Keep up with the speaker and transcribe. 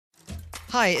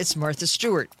Hi, it's Martha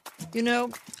Stewart. You know,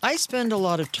 I spend a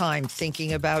lot of time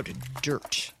thinking about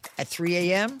dirt. At 3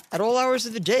 a.m., at all hours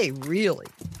of the day, really.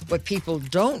 What people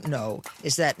don't know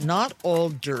is that not all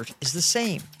dirt is the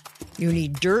same. You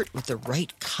need dirt with the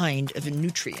right kind of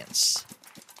nutrients.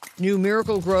 New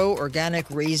Miracle-Gro organic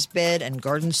raised bed and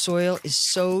garden soil is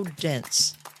so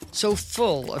dense, so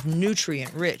full of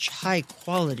nutrient-rich,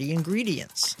 high-quality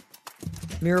ingredients.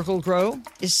 Miracle-Gro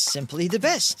is simply the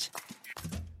best.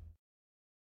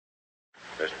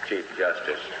 Mr. Chief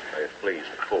Justice, may it please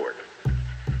the court.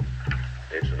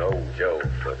 It's an old joke,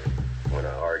 but when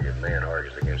an argued man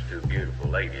argues against two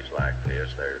beautiful ladies like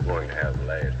this, they're going to have the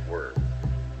last word.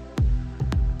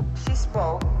 She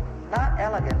spoke, not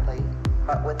elegantly,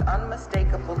 but with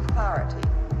unmistakable clarity.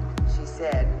 She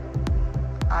said,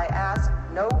 "I ask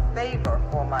no favor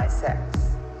for my sex.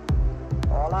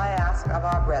 All I ask of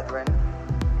our brethren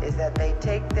is that they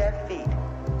take their feet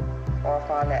off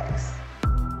our necks."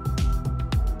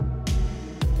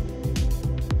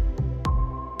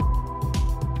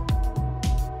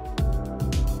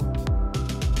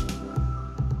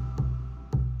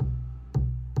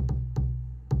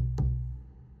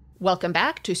 Welcome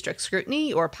back to Strict Scrutiny,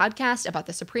 your podcast about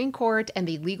the Supreme Court and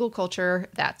the legal culture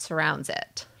that surrounds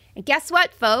it. And guess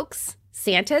what, folks?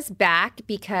 Santa's back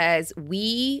because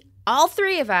we, all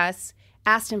three of us,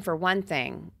 asked him for one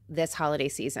thing this holiday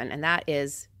season, and that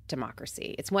is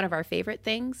democracy. It's one of our favorite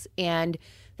things, and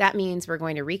that means we're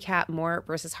going to recap Moore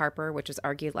versus Harper, which was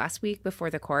argued last week before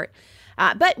the court.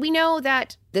 But we know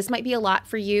that this might be a lot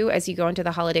for you as you go into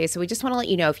the holidays. So we just want to let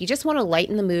you know, if you just want to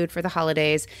lighten the mood for the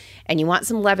holidays and you want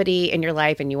some levity in your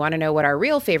life and you want to know what our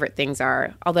real favorite things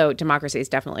are, although democracy is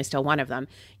definitely still one of them,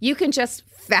 you can just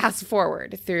fast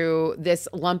forward through this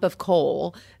lump of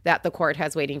coal that the court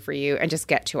has waiting for you and just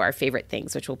get to our favorite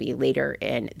things, which will be later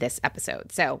in this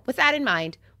episode. So with that in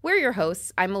mind, we're your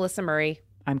hosts. I'm Melissa Murray.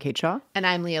 I'm Kate Shaw. And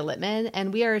I'm Leah Littman.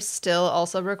 And we are still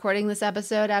also recording this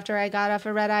episode after I got off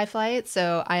a red-eye flight.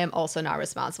 So I am also not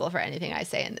responsible for anything I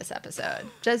say in this episode.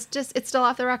 Just it's still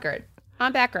off the record.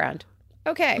 On background.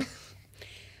 Okay.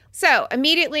 So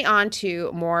immediately on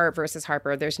to Moore versus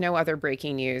Harper. There's no other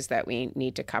breaking news that we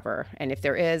need to cover. And if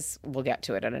there is, we'll get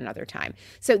to it at another time.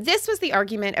 So this was the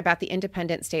argument about the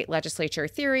independent state legislature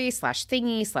theory /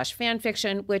 fan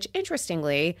fiction, which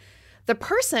interestingly, the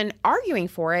person arguing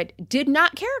for it did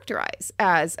not characterize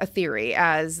as a theory,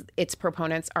 as its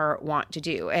proponents are wont to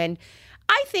do. And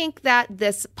I think that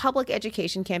this public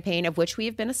education campaign, of which we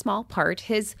have been a small part,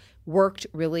 has worked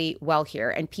really well here.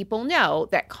 And people know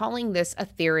that calling this a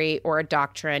theory or a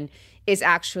doctrine is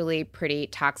actually pretty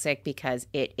toxic because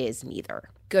it is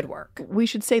neither. Good work. We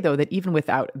should say, though, that even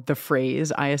without the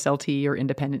phrase ISLT or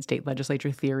independent state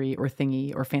legislature theory or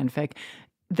thingy or fanfic,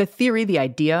 the theory, the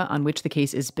idea on which the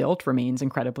case is built remains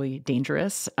incredibly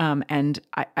dangerous. And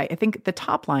I think the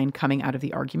top line coming out of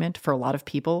the argument for a lot of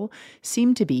people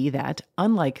seemed to be that,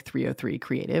 unlike 303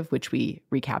 Creative, which we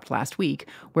recapped last week,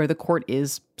 where the court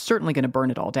is certainly going to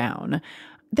burn it all down,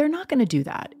 they're not going to do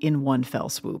that in one fell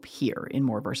swoop here in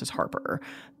Moore versus Harper.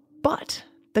 But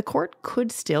the court could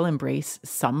still embrace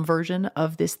some version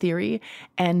of this theory,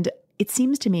 and it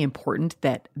seems to me important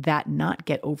that not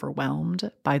get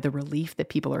overwhelmed by the relief that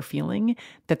people are feeling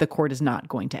that the court is not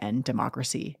going to end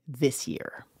democracy this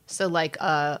year. So like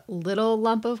a little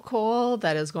lump of coal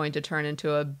that is going to turn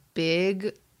into a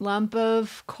big lump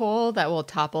of coal that will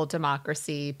topple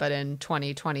democracy, but in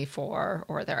 2024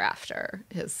 or thereafter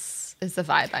is the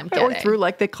vibe I'm getting. Or through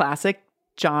like the classic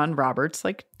John Roberts,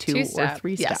 like two or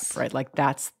three step, right? Like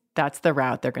that's the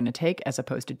route they're going to take, as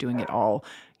opposed to doing it all,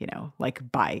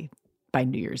 like by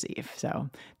New Year's Eve. So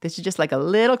this is just like a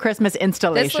little Christmas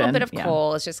installation. This little bit of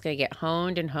coal is just going to get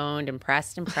honed and honed and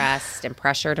pressed and pressed and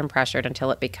pressured until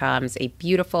it becomes a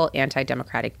beautiful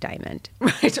anti-democratic diamond.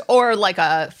 Right. Or like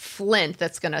a flint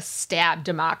that's going to stab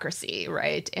democracy,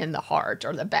 right, in the heart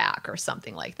or the back or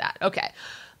something like that. Okay.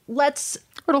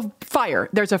 It'll fire.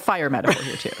 There's a fire metaphor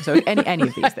here too. So any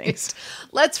of these things.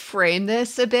 Let's frame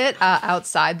this a bit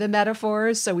outside the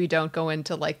metaphors, so we don't go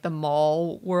into like the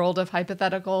mall world of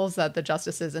hypotheticals that the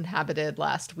justices inhabited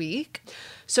last week.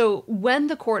 So when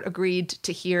the court agreed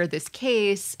to hear this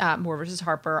case, Moore versus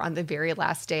Harper, on the very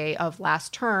last day of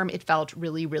last term, it felt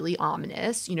really, really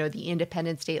ominous. The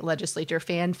independent state legislature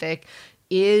fanfic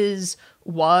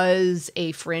was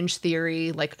a fringe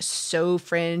theory, like so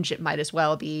fringe it might as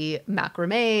well be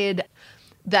macrameed,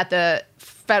 that the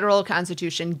federal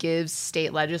constitution gives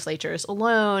state legislatures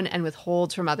alone and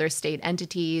withholds from other state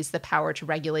entities the power to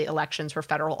regulate elections for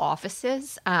federal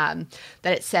offices, that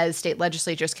it says state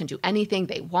legislatures can do anything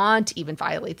they want, even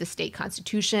violate the state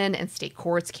constitution, and state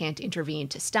courts can't intervene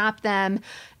to stop them.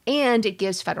 And it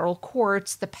gives federal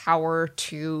courts the power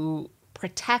to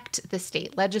protect the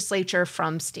state legislature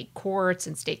from state courts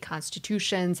and state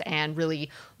constitutions and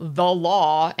really the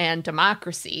law and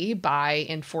democracy by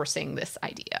enforcing this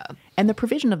idea. And the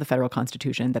provision of the federal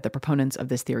constitution that the proponents of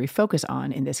this theory focus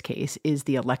on in this case is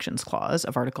the Elections Clause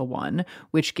of Article 1,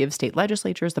 which gives state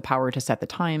legislatures the power to set the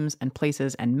times and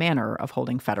places and manner of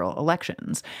holding federal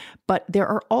elections. But there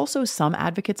are also some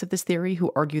advocates of this theory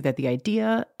who argue that the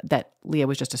idea that Leah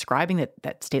was just describing,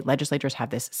 that state legislatures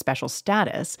have this special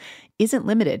status, isn't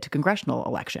limited to congressional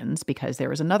elections, because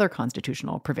there is another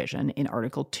constitutional provision in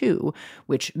Article 2,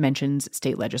 which mentions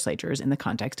state legislatures in the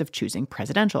context of choosing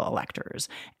presidential electors.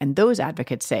 And those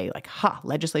advocates say,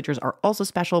 legislatures are also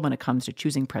special when it comes to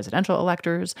choosing presidential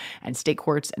electors, and state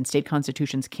courts and state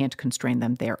constitutions can't constrain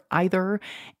them there either.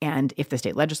 And if the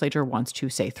state legislature wants to,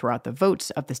 say, throw out the votes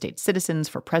of the state citizens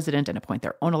for president and appoint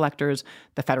their own electors,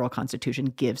 the federal constitution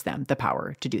gives them the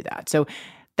power to do that. So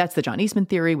that's the John Eastman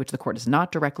theory, which the court is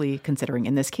not directly considering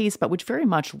in this case, but which very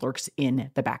much lurks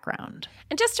in the background.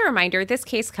 And just a reminder, this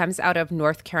case comes out of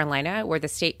North Carolina, where the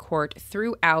state court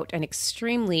threw out an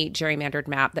extremely gerrymandered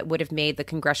map that would have made the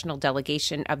congressional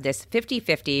delegation of this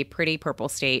 50-50 pretty purple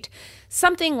state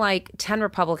something like 10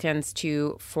 Republicans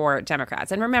to 4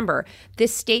 Democrats. And remember,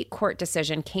 this state court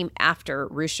decision came after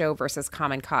Rucho versus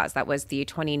Common Cause. That was the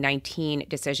 2019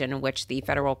 decision in which the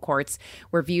federal courts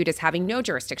were viewed as having no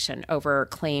jurisdiction over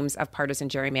claims of partisan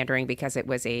gerrymandering because it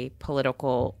was a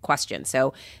political question.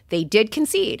 So they did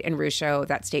concede in Rucho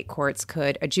that state courts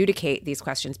could adjudicate these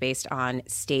questions based on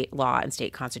state law and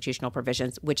state constitutional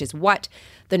provisions, which is what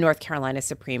the North Carolina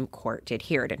Supreme Court did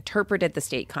here. It interpreted the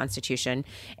state constitution.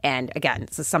 And again,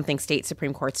 this is something state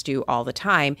Supreme Courts do all the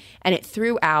time. And it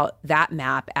threw out that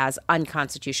map as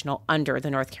unconstitutional under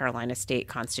the North Carolina state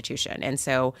constitution. And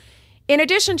so in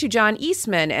addition to John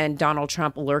Eastman and Donald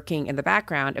Trump lurking in the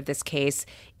background of this case,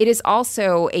 it is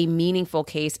also a meaningful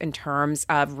case in terms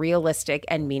of realistic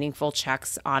and meaningful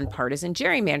checks on partisan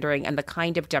gerrymandering and the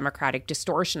kind of democratic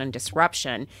distortion and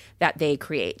disruption that they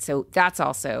create. So that's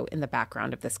also in the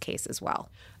background of this case as well.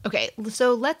 Okay,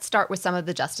 so let's start with some of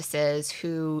the justices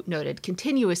who noted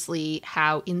continuously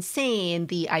how insane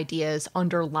the ideas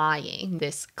underlying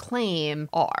this claim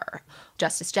are.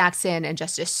 Justice Jackson and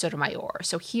Justice Sotomayor.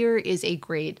 So here is a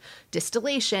great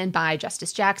distillation by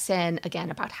Justice Jackson, again,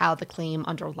 about how the claim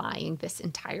underlying this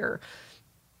entire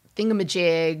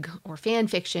thingamajig or fan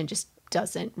fiction just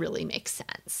doesn't really make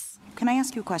sense. Can I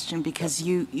ask you a question? Because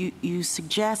you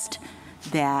suggest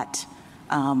that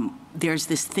there's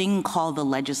this thing called the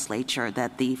legislature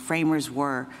that the framers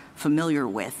were familiar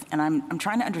with. And I'm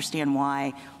trying to understand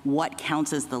why what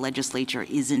counts as the legislature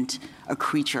isn't a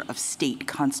creature of state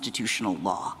constitutional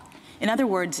law. In other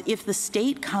words, if the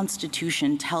state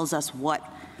constitution tells us what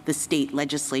the state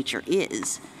legislature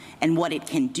is and what it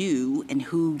can do and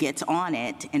who gets on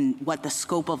it and what the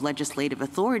scope of legislative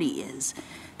authority is,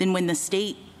 then when the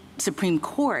state Supreme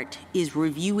Court is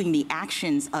reviewing the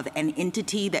actions of an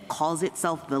entity that calls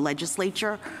itself the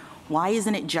legislature, why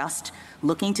isn't it just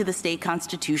looking to the state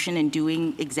constitution and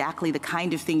doing exactly the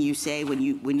kind of thing you say when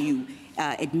you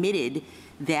admitted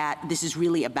that this is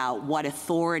really about what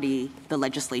authority the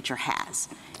legislature has?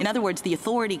 In other words, the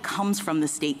authority comes from the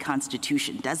state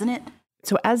constitution, doesn't it?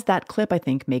 So as that clip, I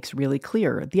think, makes really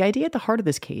clear, the idea at the heart of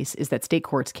this case is that state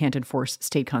courts can't enforce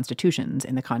state constitutions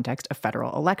in the context of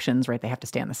federal elections, right? They have to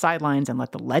stay on the sidelines and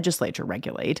let the legislature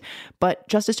regulate. But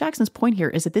Justice Jackson's point here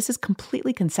is that this is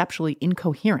completely conceptually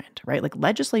incoherent, right? Like,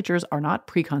 legislatures are not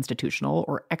pre-constitutional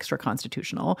or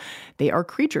extra-constitutional. They are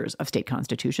creatures of state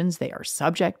constitutions. They are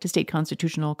subject to state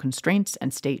constitutional constraints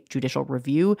and state judicial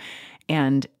review.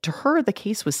 And to her, the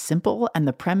case was simple and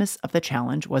the premise of the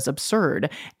challenge was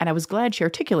absurd. And I was glad she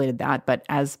articulated that, but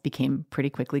as became pretty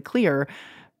quickly clear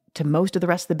to most of the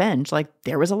rest of the bench, like,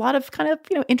 there was a lot of kind of,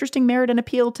 interesting merit and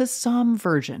appeal to some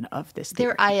version of this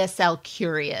theory. They're ISL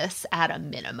curious at a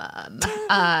minimum.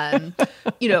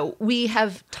 We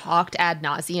have talked ad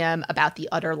nauseum about the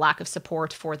utter lack of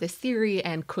support for this theory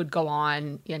and could go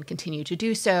on and continue to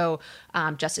do so.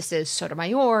 Justices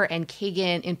Sotomayor and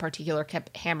Kagan in particular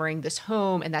kept hammering this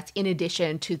home, and that's in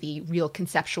addition to the real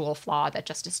conceptual flaw that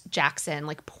Justice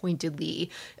Jackson pointedly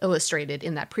illustrated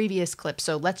in that previous clip.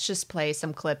 So let's just play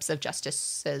some clips of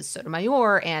Justices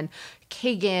Sotomayor and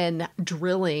Kagan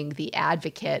drilling the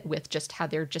advocate with just how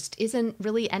there just isn't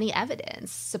really any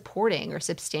evidence supporting or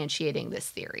substantiating this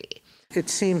theory. It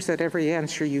seems that every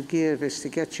answer you give is to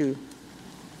get you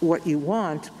what you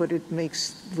want, but it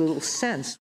makes little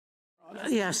sense.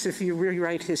 Yes, if you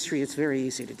rewrite history, it's very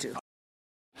easy to do.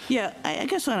 Yeah, I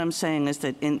guess what I'm saying is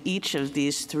that in each of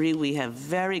these three, we have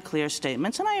very clear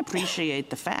statements, and I appreciate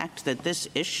the fact that this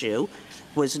issue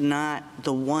was not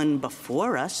the one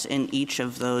before us in each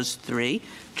of those three,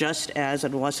 just as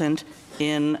it wasn't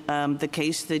in the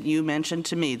case that you mentioned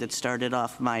to me that started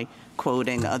off my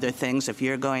quoting other things. If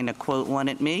you're going to quote one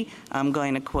at me, I'm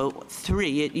going to quote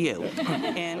three at you.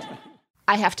 And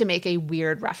I have to make a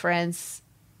weird reference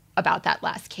about that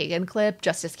last Kagan clip.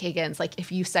 Justice Kagan's like, if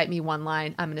you cite me one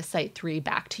line, I'm going to cite three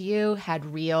back to you, had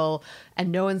real, and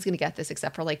no one's going to get this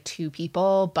except for like two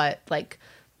people, but like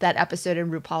that episode in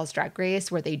RuPaul's Drag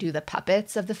Race where they do the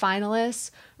puppets of the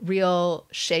finalists, real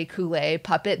Shea Coulee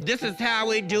puppet. This is how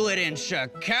we do it in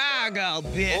Chicago,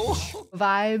 bitch.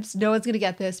 Vibes. No one's going to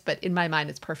get this, but in my mind,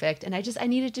 it's perfect. And I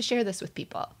needed to share this with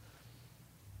people.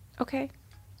 Okay.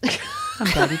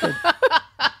 I'm glad you did.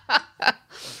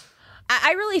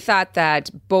 I really thought that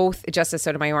both Justice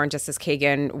Sotomayor and Justice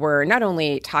Kagan were not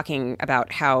only talking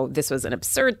about how this was an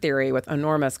absurd theory with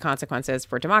enormous consequences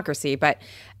for democracy, but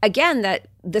again, that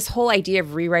this whole idea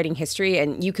of rewriting history,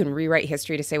 and you can rewrite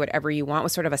history to say whatever you want,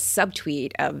 was sort of a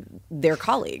subtweet of their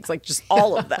colleagues, like just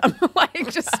all of them,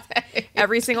 like just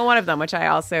every single one of them, which I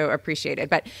also appreciated.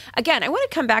 But again, I want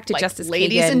to come back to like, Justice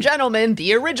ladies Kagan. and gentlemen,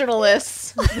 the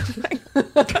originalists.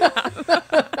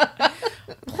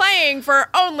 Playing for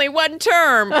only one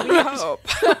term, we hope.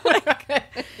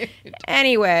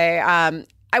 Anyway,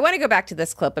 I want to go back to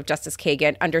this clip of Justice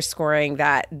Kagan underscoring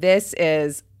that this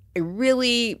is a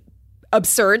really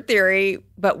absurd theory,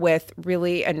 but with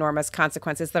really enormous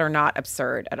consequences that are not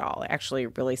absurd at all, actually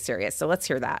really serious. So let's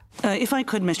hear that. If I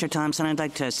could, Mr. Thompson, I'd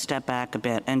like to step back a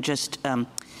bit and just,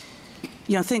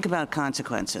 think about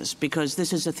consequences, because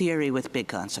this is a theory with big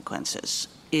consequences.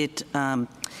 It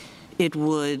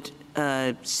would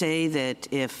say that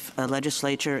if a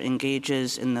legislature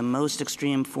engages in the most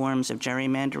extreme forms of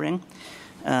gerrymandering,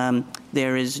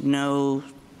 there is no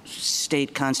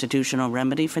state constitutional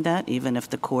remedy for that, even if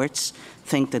the courts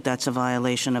think that that's a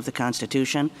violation of the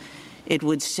Constitution. It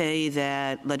would say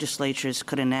that legislatures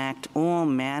could enact all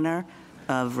manner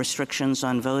of restrictions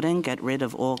on voting, get rid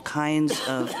of all kinds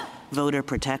of voter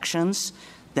protections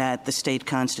that the state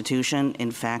constitution,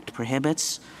 in fact,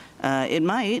 prohibits. It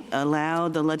might allow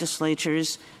the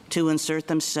legislatures to insert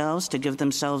themselves, to give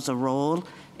themselves a role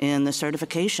in the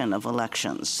certification of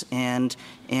elections and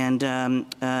the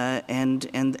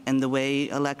way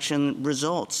election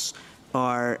results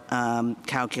are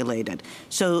calculated.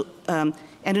 So, and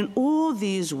in all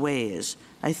these ways,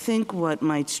 I think what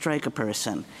might strike a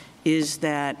person is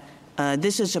that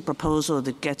this is a proposal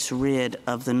that gets rid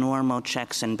of the normal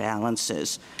checks and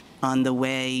balances on the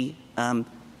way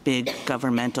big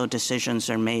governmental decisions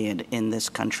are made in this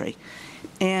country.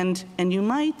 And you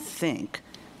might think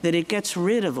that it gets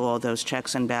rid of all those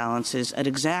checks and balances at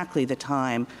exactly the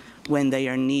time when they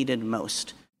are needed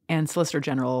most. And Solicitor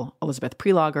General Elizabeth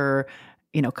Prelogar,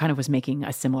 kind of was making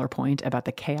a similar point about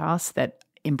the chaos that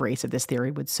embrace of this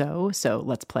theory would sow. So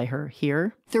let's play her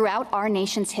here. Throughout our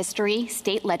nation's history,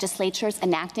 state legislatures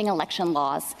enacting election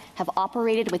laws have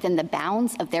operated within the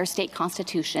bounds of their state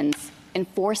constitutions,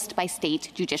 enforced by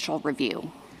state judicial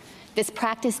review. This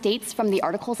practice dates from the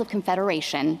Articles of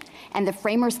Confederation, and the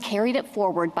framers carried it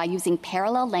forward by using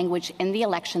parallel language in the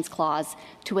Elections Clause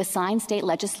to assign state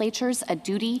legislatures a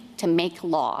duty to make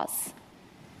laws.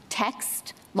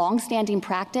 Text, longstanding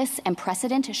practice, and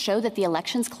precedent show that the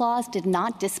Elections Clause did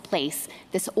not displace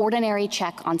this ordinary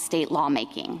check on state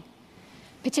lawmaking.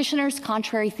 Petitioners'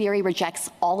 contrary theory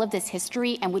rejects all of this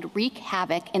history and would wreak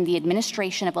havoc in the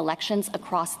administration of elections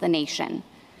across the nation.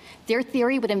 Their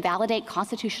theory would invalidate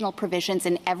constitutional provisions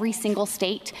in every single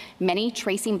state, many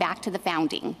tracing back to the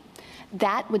founding.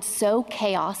 That would sow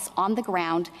chaos on the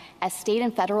ground, as state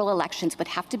and federal elections would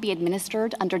have to be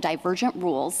administered under divergent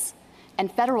rules,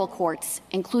 and federal courts,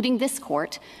 including this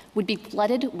court, would be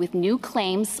flooded with new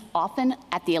claims, often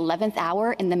at the 11th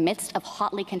hour in the midst of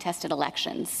hotly contested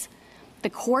elections. The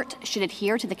court should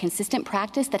adhere to the consistent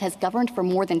practice that has governed for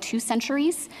more than 2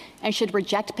 centuries and should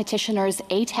reject petitioners'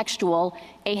 atextual,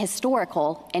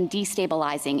 ahistorical, and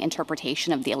destabilizing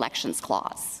interpretation of the Elections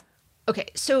Clause. Okay,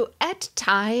 so at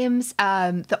times,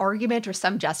 the argument or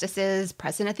some justices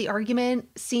present at the argument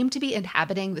seem to be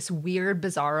inhabiting this weird,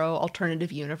 bizarro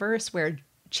alternative universe where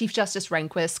Chief Justice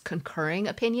Rehnquist's concurring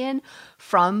opinion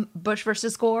from Bush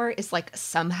versus Gore is like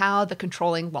somehow the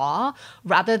controlling law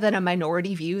rather than a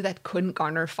minority view that couldn't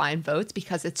garner fine votes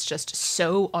because it's just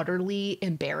so utterly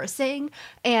embarrassing.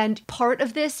 And part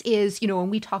of this is, when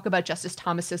we talk about Justice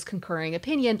Thomas's concurring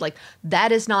opinion, like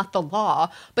that is not the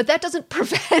law, but that doesn't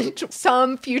prevent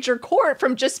some future court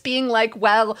from just being like,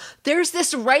 well, there's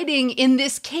this writing in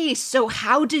this case, so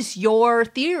how does your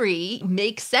theory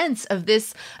make sense of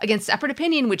this, again, separate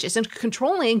opinion, which isn't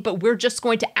controlling, but we're just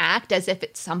going to act as if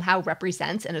it somehow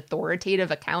represents an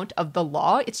authoritative account of the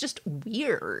law? It's just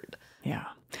weird. Yeah.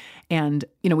 And,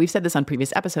 we've said this on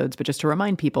previous episodes, but just to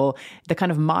remind people, the kind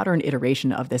of modern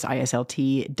iteration of this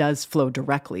ISLT does flow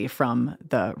directly from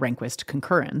the Rehnquist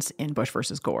concurrence in Bush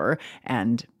versus Gore.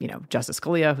 And, Justice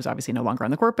Scalia, who's obviously no longer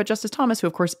on the court, but Justice Thomas, who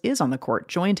of course is on the court,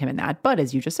 joined him in that. But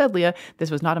as you just said, Leah,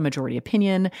 this was not a majority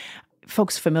opinion.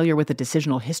 Folks familiar with the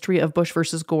decisional history of Bush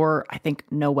versus Gore, I think,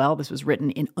 know well this was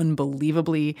written in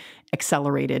unbelievably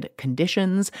accelerated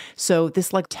conditions. So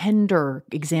this tender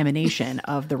examination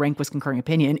of the Rehnquist concurring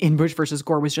opinion in Bush versus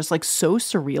Gore was just so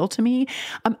surreal to me.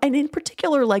 And in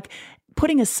particular,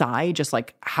 putting aside just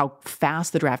how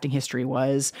fast the drafting history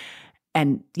was,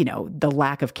 and, the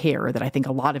lack of care that I think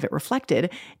a lot of it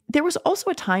reflected, there was also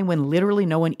a time when literally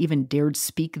no one even dared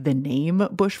speak the name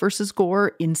Bush versus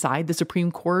Gore inside the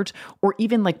Supreme Court, or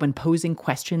even when posing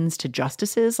questions to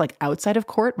justices, outside of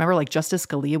court. Remember, Justice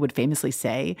Scalia would famously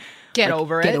say, Get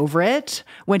over it.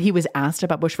 When he was asked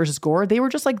about Bush versus Gore, they were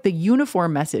just the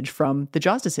uniform message from the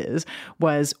justices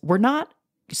was, we're not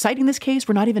citing this case.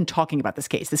 We're not even talking about this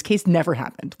case. This case never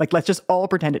happened. Let's just all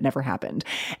pretend it never happened.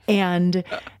 And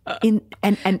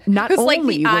not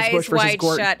only was Bush versus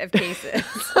Gore shut of cases,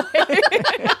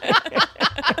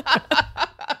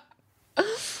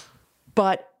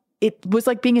 but it was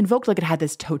being invoked it had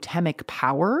this totemic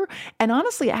power. And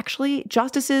honestly, actually,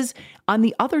 justices on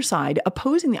the other side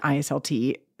opposing the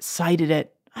ISLT cited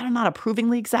it, I don't know, not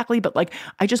approvingly exactly, but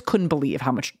I just couldn't believe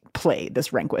how much play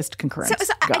this Rehnquist concurrence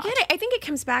got. Again, I think it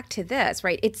comes back to this,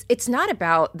 right? It's not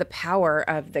about the power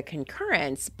of the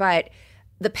concurrence, but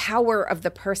the power of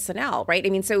the personnel, right? I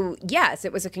mean, so yes,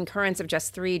 it was a concurrence of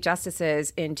just 3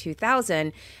 justices in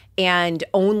 2000, and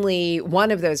only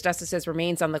one of those justices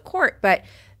remains on the court, but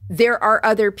there are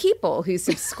other people who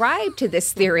subscribe to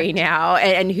this theory now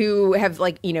and who have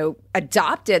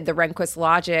adopted the Rehnquist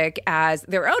logic as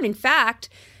their own. In fact,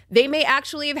 they may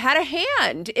actually have had a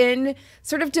hand in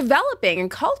sort of developing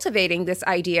and cultivating this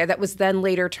idea that was then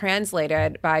later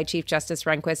translated by Chief Justice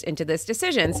Rehnquist into this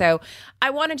decision. So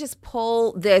I want to just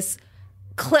pull this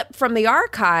clip from the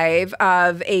archive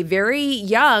of a very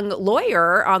young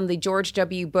lawyer on the George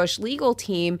W. Bush legal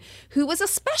team who was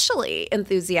especially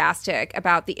enthusiastic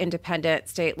about the independent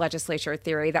state legislature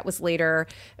theory that was later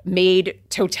made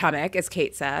totemic, as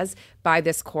Kate says, by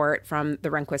this court from the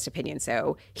Rehnquist opinion.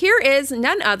 So here is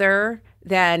none other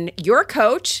than your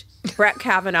coach, Brett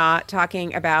Kavanaugh,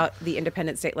 talking about the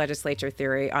independent state legislature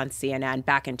theory on CNN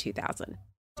back in 2000.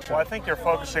 Well, I think you're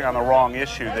focusing on the wrong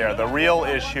issue there. The real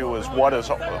issue is what does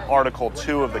Article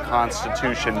 2 of the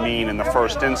Constitution mean in the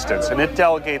first instance? And it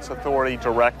delegates authority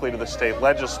directly to the state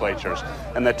legislatures.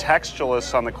 And the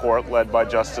textualists on the court, led by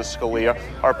Justice Scalia,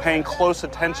 are paying close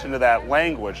attention to that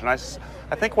language. And I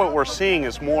think what we're seeing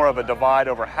is more of a divide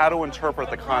over how to interpret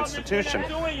the Constitution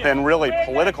than really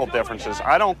political differences.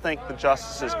 I don't think the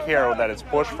justices care that it's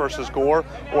Bush versus Gore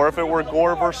or if it were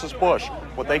Gore versus Bush.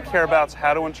 What they care about is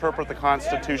how to interpret the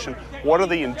Constitution. What are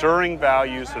the enduring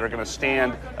values that are going to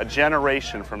stand a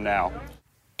generation from now?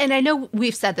 And I know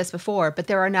we've said this before, but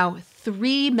there are now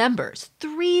 3 members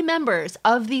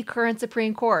of the current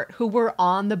Supreme Court who were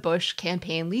on the Bush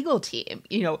campaign legal team.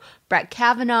 Brett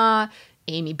Kavanaugh,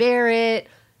 Amy Barrett,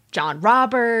 John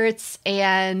Roberts.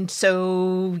 And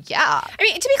so, yeah. I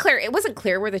mean, to be clear, it wasn't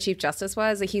clear where the Chief Justice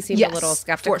was. He seemed a little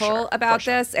skeptical about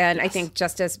this. And I think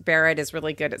Justice Barrett is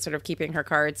really good at sort of keeping her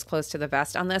cards close to the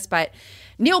vest on this. But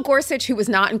Neil Gorsuch, who was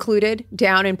not included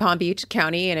down in Palm Beach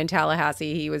County and in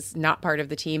Tallahassee, he was not part of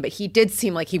the team, but he did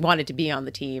seem like he wanted to be on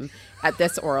the team at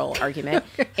this oral argument.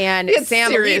 And he had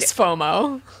Sam serious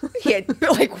FOMO. He had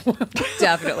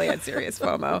definitely had serious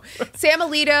FOMO. Sam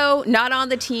Alito, not on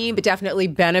the team, but definitely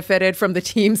benefited from the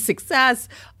team's success,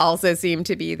 also seemed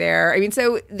to be there. I mean,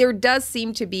 so there does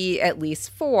seem to be at least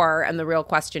 4. And the real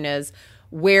question is,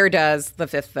 where does the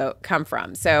 5th vote come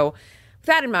from? So with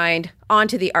that in mind, on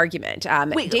to the argument.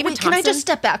 Wait, David can I Thompson- just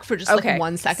step back for just like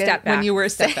 1 second? Step back. When you were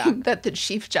saying that the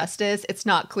Chief Justice, it's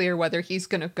not clear whether he's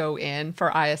going to go in for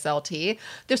ISLT.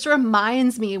 This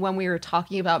reminds me when we were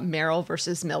talking about Merrill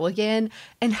versus Milligan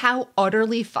and how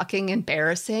utterly fucking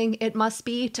embarrassing it must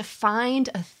be to find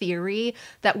a theory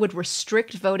that would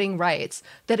restrict voting rights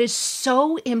that is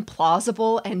so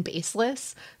implausible and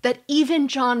baseless that even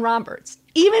John Roberts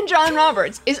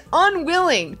is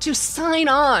unwilling to sign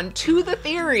on to the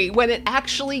theory when it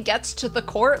actually gets to the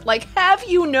court. Like, have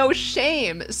you no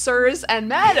shame, sirs and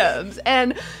madams?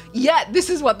 And yet, this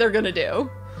is what they're gonna do.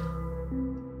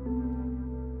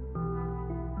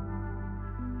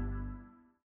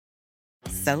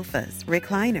 Sofas,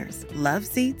 recliners, love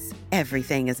seats,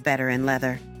 everything is better in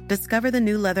leather. Discover the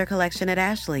new leather collection at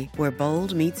Ashley, where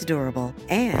bold meets durable.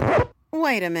 And,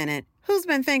 wait a minute, who's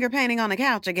been finger painting on the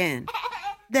couch again?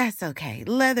 That's okay,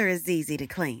 leather is easy to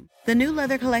clean. The new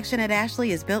leather collection at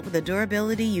Ashley is built with the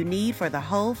durability you need for the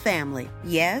whole family.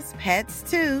 Yes, pets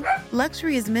too.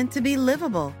 Luxury is meant to be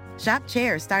livable. Shop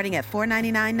chairs starting at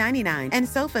 $499.99 and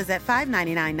sofas at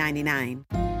 $599.99.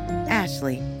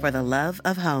 Ashley, for the love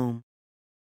of home.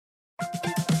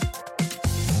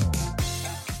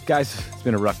 Guys, it's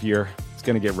been a rough year. It's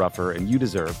going to get rougher, and you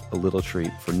deserve a little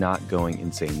treat for not going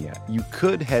insane yet. You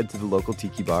could head to the local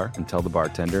tiki bar and tell the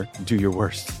bartender, do your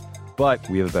worst. But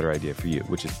we have a better idea for you,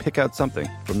 which is pick out something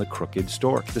from the Crooked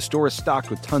store. The store is stocked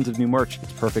with tons of new merch.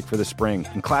 It's perfect for the spring.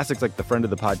 And classics like the Friend of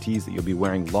the Pod tees that you'll be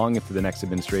wearing long into the next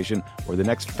administration or the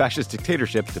next fascist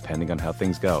dictatorship, depending on how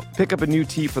things go. Pick up a new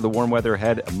tee for the warm weather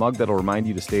ahead, a mug that'll remind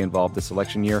you to stay involved this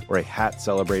election year, or a hat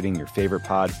celebrating your favorite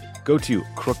pod. Go to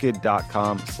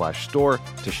crooked.com/store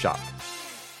to shop.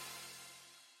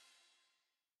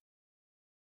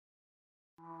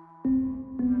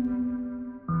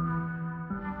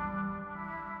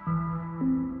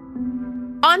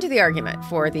 On to the argument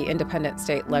for the independent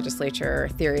state legislature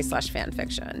theory/fan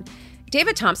fiction.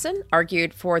 David Thompson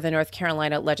argued for the North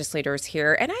Carolina legislators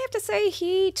here, and I have to say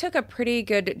he took a pretty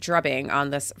good drubbing on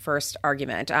this first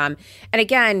argument. And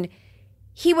again,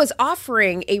 he was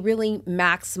offering a really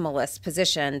maximalist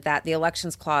position that the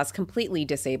Elections Clause completely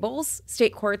disables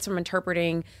state courts from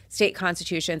interpreting state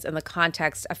constitutions in the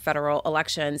context of federal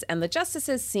elections, and the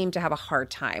justices seem to have a hard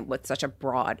time with such a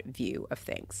broad view of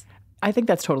things. I think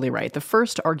that's totally right. The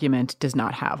first argument does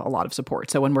not have a lot of support.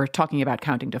 So when we're talking about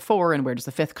counting to 4 and where does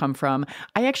the fifth come from,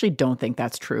 I actually don't think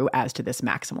that's true as to this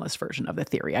maximalist version of the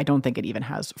theory. I don't think it even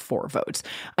has 4 votes.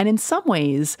 And in some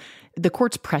ways, the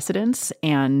court's precedents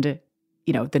and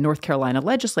the North Carolina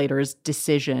legislators'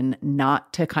 decision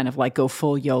not to kind of like go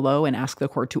full YOLO and ask the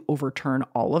court to overturn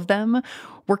all of them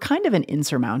were kind of an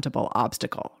insurmountable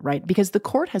obstacle, right? Because the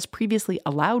court has previously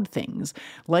allowed things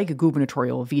like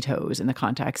gubernatorial vetoes in the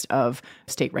context of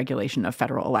state regulation of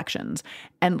federal elections.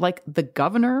 And like the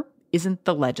governor isn't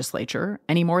the legislature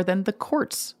any more than the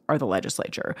courts are the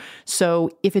legislature.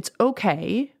 So if it's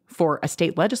okay for a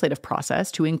state legislative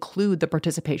process to include the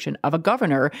participation of a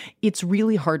governor, it's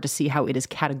really hard to see how it is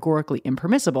categorically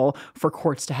impermissible for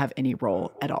courts to have any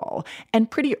role at all.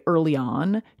 And pretty early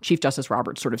on, Chief Justice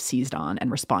Roberts sort of seized on and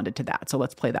responded to that. So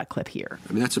let's play that clip here.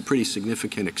 I mean, that's a pretty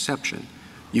significant exception.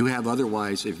 You have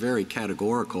otherwise a very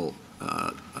categorical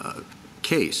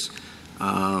case,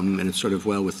 and it's sort of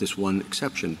with this one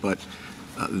exception. But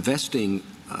vesting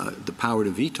the power to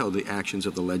veto the actions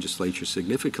of the legislature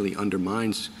significantly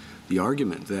undermines the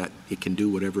argument that it can do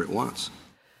whatever it wants.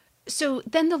 So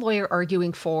then the lawyer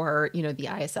arguing for, the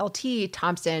ISLT,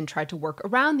 Thompson, tried to work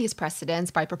around these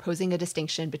precedents by proposing a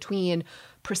distinction between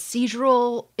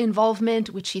procedural involvement,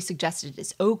 which he suggested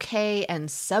is okay,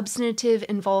 and substantive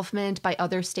involvement by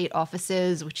other state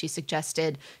offices, which he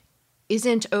suggested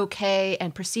isn't okay,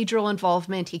 and procedural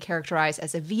involvement he characterized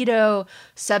as a veto.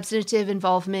 Substantive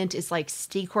involvement is like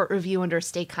state court review under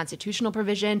state constitutional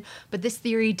provision, but this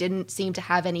theory didn't seem to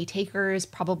have any takers,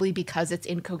 probably because it's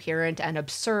incoherent and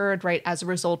absurd, right? As a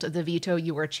result of the veto,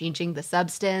 you are changing the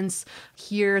substance.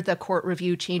 Here, the court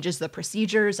review changes the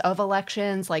procedures of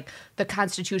elections. Like the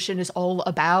Constitution is all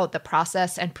about the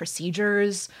process and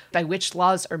procedures by which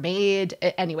laws are made.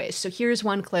 Anyways, so here's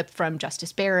one clip from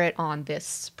Justice Barrett on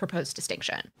this proposed distinction.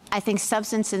 I think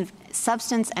substance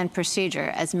and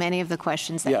procedure, as many of the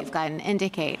questions that you've gotten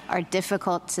indicate, are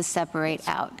difficult to separate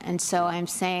out. And so I'm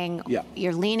saying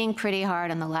you're leaning pretty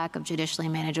hard on the lack of judicially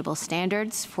manageable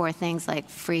standards for things like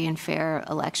free and fair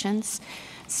elections.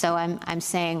 So I'm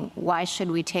saying, why should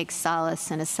we take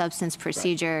solace in a substance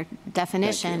procedure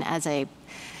definition as a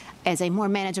more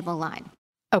manageable line?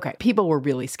 Okay, people were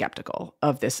really skeptical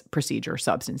of this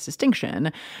procedure-substance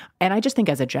distinction. And I just think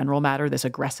as a general matter, this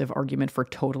aggressive argument for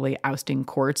totally ousting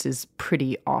courts is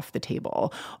pretty off the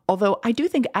table. Although I do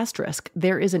think, asterisk,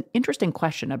 there is an interesting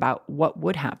question about what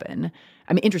would happen.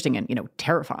 I mean, interesting and,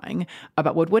 terrifying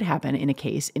about what would happen in a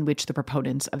case in which the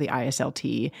proponents of the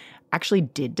ISLT actually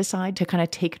did decide to kind of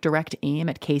take direct aim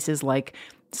at cases like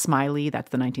Smiley, that's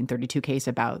the 1932 case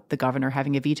about the governor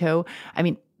having a veto. I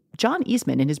mean, John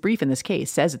Eastman, in his brief in this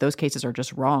case, says that those cases are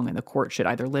just wrong and the court should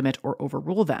either limit or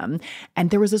overrule them. And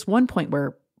there was this one point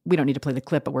where, we don't need to play the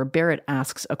clip, but where Barrett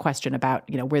asks a question about,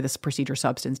 where this procedure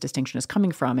substance distinction is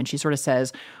coming from. And she sort of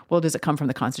says, well, does it come from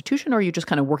the Constitution or are you just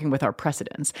kind of working with our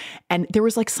precedents? And there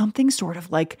was like something sort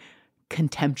of like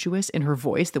contemptuous in her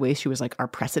voice, the way she was like, our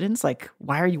precedents, like,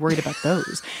 why are you worried about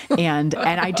those? And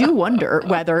I do wonder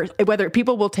whether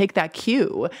people will take that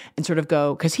cue and sort of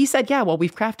go, because he said, yeah, well,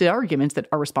 we've crafted arguments that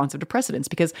are responsive to precedents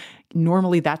because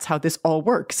normally that's how this all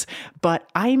works. But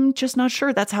I'm just not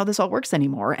sure that's how this all works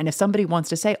anymore. And if somebody wants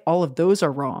to say all of those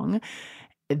are wrong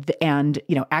and,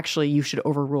 actually you should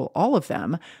overrule all of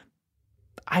them,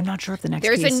 I'm not sure if the next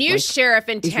There's case, a new sheriff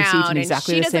in town and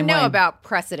she doesn't know about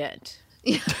precedent.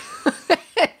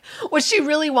 What she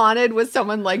really wanted was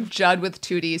someone like Judd with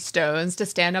 2D stones to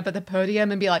stand up at the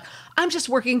podium and be like, I'm just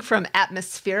working from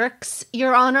atmospherics,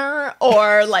 Your Honor.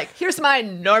 Or like, here's my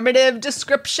normative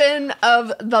description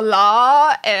of the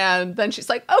law. And then she's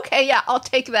like, okay, yeah, I'll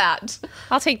take that.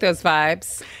 I'll take those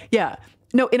vibes. Yeah.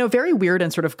 No, in a very weird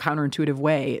and sort of counterintuitive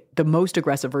way, the most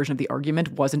aggressive version of the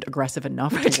argument wasn't aggressive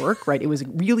enough to work, right? It was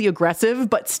really aggressive,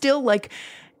 but still like,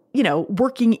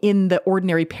 working in the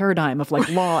ordinary paradigm of like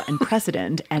law and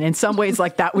precedent. And in some ways,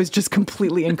 like that was just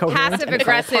completely incoherent. Passive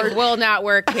aggressive will not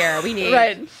work here. We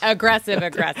need aggressive.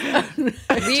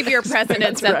 Leave your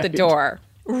precedents at the door.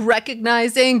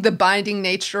 Recognizing the binding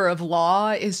nature of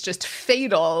law is just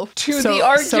fatal to the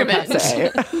argument.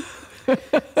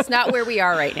 It's not where we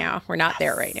are right now. We're not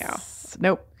there right now.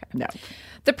 Nope. No.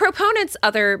 The proponents'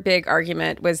 other big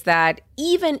argument was that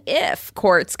even if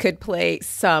courts could play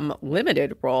some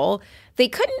limited role, they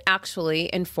couldn't actually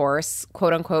enforce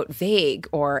quote unquote vague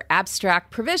or abstract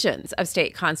provisions of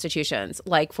state constitutions,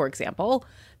 like, for example,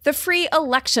 the free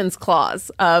elections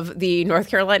clause of the North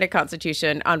Carolina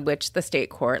Constitution, on which the state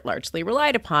court largely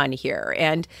relied upon here.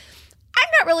 And I'm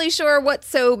not really sure what's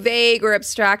so vague or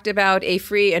abstract about a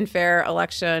free and fair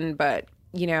election, but,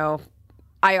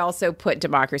 I also put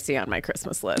democracy on my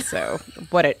Christmas list, so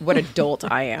what a dolt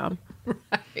I am.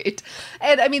 Right.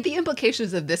 And I mean, the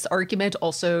implications of this argument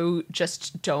also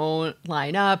just don't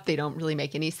line up. They don't really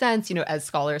make any sense. As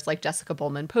scholars like Jessica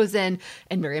Bowman-Posen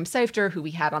and Miriam Seifter, who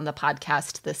we had on the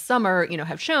podcast this summer,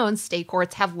 have shown, state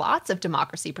courts have lots of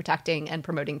democracy protecting and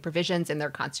promoting provisions in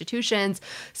their constitutions.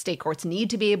 State courts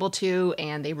need to be able to,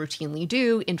 and they routinely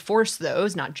do, enforce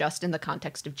those, not just in the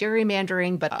context of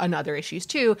gerrymandering, but on other issues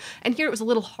too. And here it was a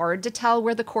little hard to tell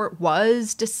where the court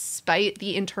was, despite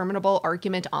the interminable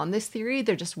argument on this theory.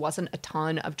 There just wasn't a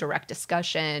ton of direct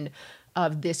discussion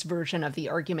of this version of the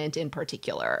argument in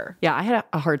particular. Yeah, I had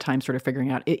a hard time sort of figuring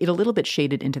out it a little bit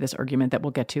shaded into this argument that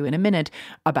we'll get to in a minute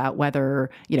about whether,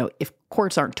 if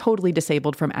courts aren't totally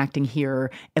disabled from acting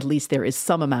here, at least there is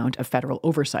some amount of federal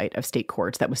oversight of state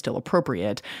courts that was still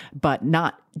appropriate, but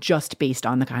not just based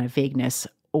on the kind of vagueness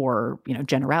or,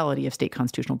 generality of state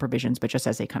constitutional provisions, but just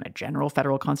as a kind of general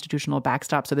federal constitutional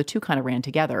backstop. So the two kind of ran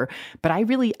together. But I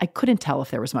couldn't tell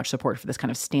if there was much support for this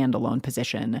kind of standalone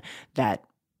position that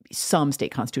some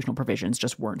state constitutional provisions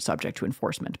just weren't subject to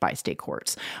enforcement by state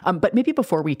courts. But maybe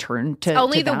before we turn to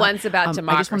only the that, ones about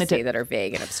democracy that are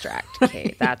vague and abstract,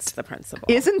 Kate. That's the principle.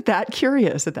 Isn't that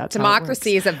curious that that's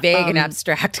democracy is a vague and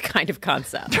abstract kind of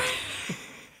concept.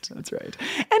 That's right.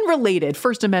 And related,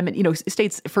 First Amendment,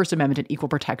 states' First Amendment and equal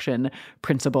protection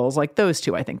principles, like those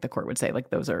two, I think the court would say, like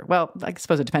those are, well, I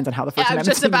suppose it depends on how the First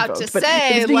Amendment is invoked. I was just about to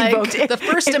say, like, the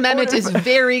First Amendment is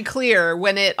very clear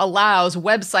when it allows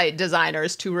website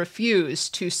designers to refuse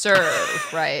to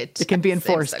serve, right? It can be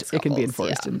enforced. It can be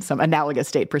enforced in some analogous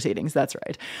state proceedings. That's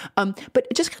right. But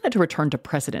just kind of to return to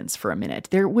precedents for a minute,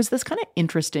 there was this kind of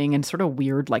interesting and sort of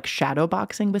weird, like, shadow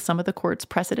boxing with some of the court's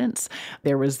precedents.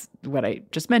 There was what I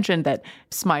just mentioned, that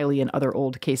Smiley and other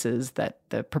old cases that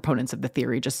the proponents of the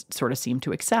theory just sort of seem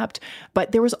to accept.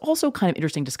 But there was also kind of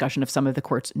interesting discussion of some of the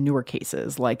court's newer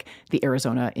cases, like the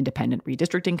Arizona Independent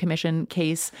Redistricting Commission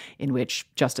case, in which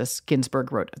Justice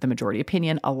Ginsburg wrote the majority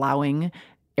opinion allowing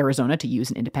Arizona to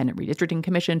use an independent redistricting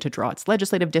commission to draw its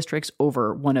legislative districts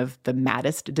over one of the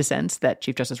maddest dissents that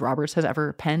Chief Justice Roberts has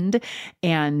ever penned.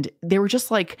 And they were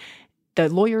just like, the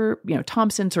lawyer,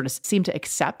 Thompson sort of seemed to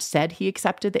said he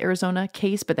accepted the Arizona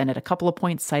case, but then at a couple of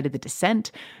points cited the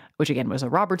dissent. which again was a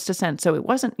Roberts dissent. So it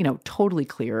wasn't, totally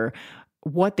clear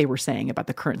what they were saying about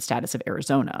the current status of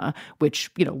Arizona,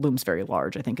 which, looms very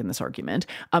large, I think, in this argument.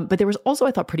 But there was also,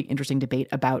 I thought, pretty interesting debate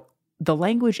about the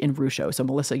language in Rucho. So,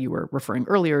 Melissa, you were referring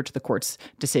earlier to the court's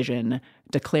decision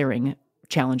declaring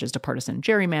challenges to partisan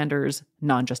gerrymanders,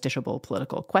 non-justiciable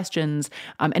political questions.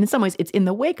 And in some ways, it's in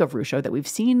the wake of Rucho that we've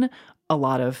seen a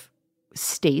lot of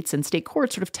states and state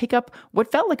courts sort of take up what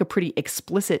felt like a pretty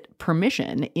explicit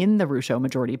permission in the Rucho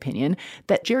majority opinion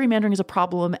that gerrymandering is a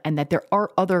problem and that there are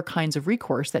other kinds of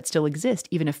recourse that still exist,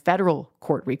 even if federal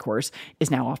court recourse is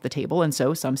now off the table. And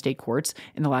so some state courts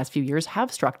in the last few years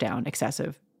have struck down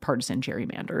excessive partisan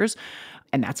gerrymanders.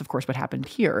 And that's, of course, what happened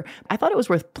here. I thought it was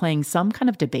worth playing some kind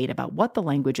of debate about what the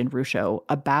language in Rucho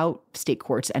about state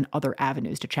courts and other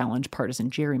avenues to challenge partisan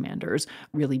gerrymanders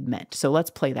really meant. So let's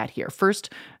play that here.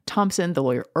 First, Thompson, the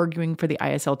lawyer arguing for the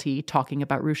ISLT, talking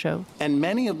about Rucho. And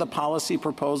many of the policy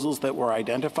proposals that were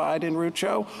identified in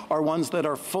Rucho are ones that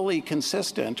are fully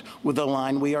consistent with the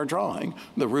line we are drawing.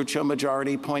 The Rucho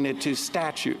majority pointed to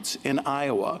statutes in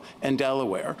Iowa and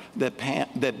Delaware that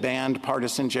banned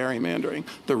partisan gerrymandering.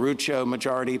 The Rucho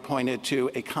majority pointed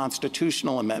to a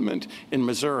constitutional amendment in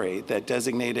Missouri that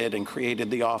designated and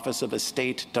created the office of a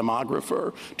state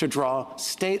demographer to draw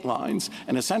state lines.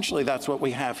 And essentially that's what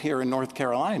we have here in North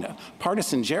Carolina.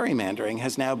 Partisan gerrymandering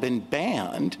has now been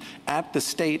banned at the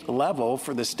state level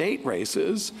for the state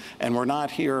races, and we're not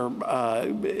here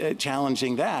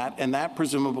challenging that. And that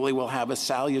presumably will have a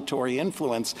salutary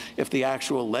influence if the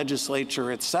actual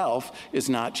legislature itself is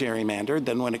not gerrymandered.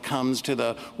 Then when it comes to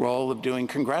the role of doing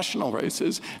congressional races,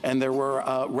 and there were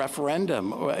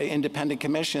referendum, independent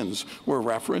commissions were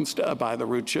referenced by the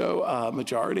Rucho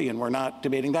majority, and we're not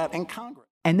debating that in Congress.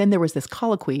 And then there was this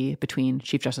colloquy between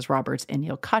Chief Justice Roberts and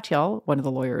Neil Katyal, one of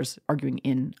the lawyers arguing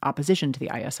in opposition to the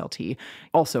ISLT,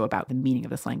 also about the meaning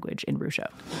of this language in Rucho.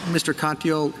 Mr.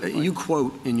 Katyal, you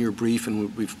quote in your brief,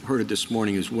 and we've heard it this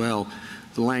morning as well,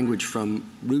 the language from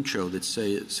Rucho that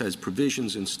says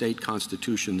provisions in state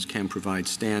constitutions can provide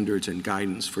standards and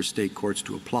guidance for state courts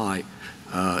to apply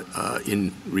in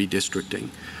redistricting.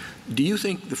 Do you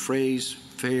think the phrase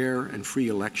fair and free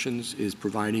elections is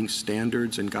providing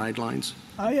standards and guidelines?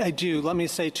 I do. Let me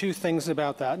say two things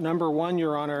about that. Number one,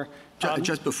 Your Honor.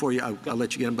 Just before I'll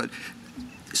let you get in, but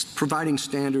providing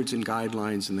standards and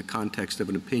guidelines in the context of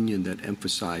an opinion that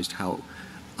emphasized how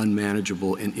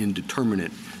unmanageable and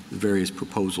indeterminate the various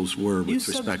proposals were with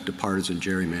respect to partisan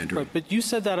gerrymandering. Right, but you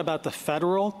said that about the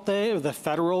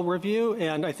federal review,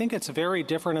 and I think it's very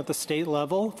different at the state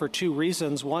level for two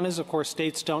reasons. One is, of course,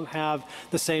 states don't have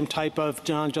the same type of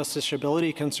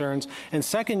non-justiciability concerns. And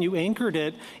second, you anchored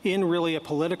it in really a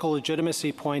political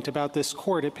legitimacy point about this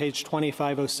court at page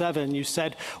 2507. You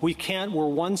said, we're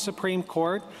one Supreme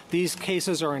Court. These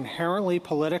cases are inherently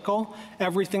political.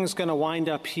 Everything's going to wind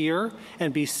up here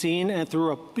and be seen and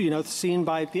seen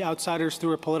by the outsiders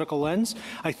through a political lens.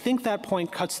 I think that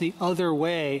point cuts the other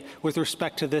way with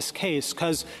respect to this case,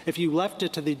 because if you left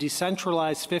it to the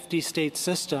decentralized 50-state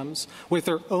systems with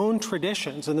their own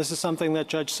traditions, and this is something that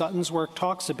Judge Sutton's work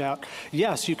talks about,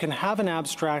 yes, you can have an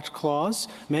abstract clause.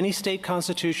 Many state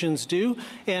constitutions do,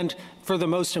 and for the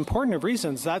most important of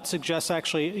reasons, that suggests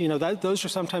actually, those are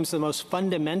sometimes the most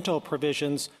fundamental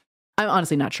provisions. I'm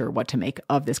honestly not sure what to make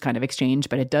of this kind of exchange,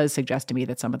 but it does suggest to me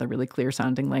that some of the really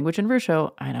clear-sounding language in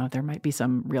Rucho, I know there might be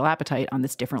some real appetite on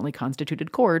this differently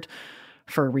constituted court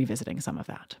for revisiting some of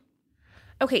that.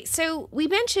 Okay, so we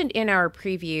mentioned in our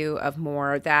preview of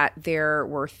Moore that there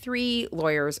were three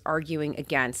lawyers arguing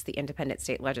against the independent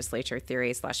state legislature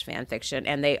theory/fan fiction,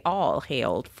 and they all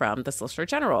hailed from the Solicitor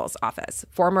General's office.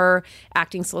 Former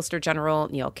acting Solicitor General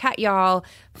Neil Katyal,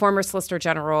 former Solicitor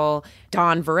General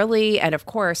Don Verrilli, and of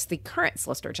course the current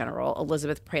Solicitor General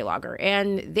Elizabeth Prelager.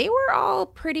 And they were all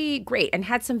pretty great and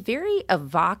had some very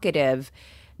evocative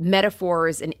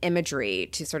metaphors and imagery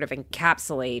to sort of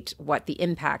encapsulate what the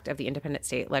impact of the independent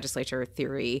state legislature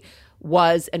theory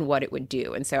was and what it would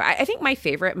do. And so I think my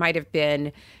favorite might have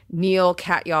been Neil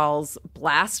Katyal's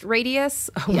blast radius,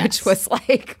 which was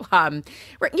like,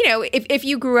 if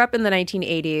you grew up in the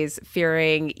 1980s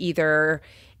fearing either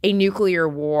a nuclear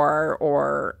war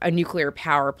or a nuclear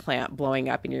power plant blowing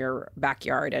up in your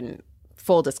backyard. And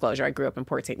full disclosure, I grew up in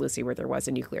Port St. Lucie where there was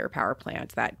a nuclear power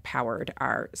plant that powered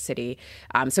our city.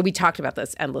 So we talked about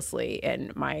this endlessly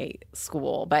in my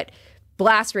school. But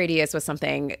blast radius was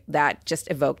something that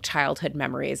just evoked childhood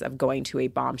memories of going to a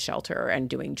bomb shelter and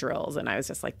doing drills. And I was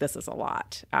just like, this is a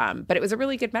lot. But it was a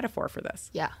really good metaphor for this.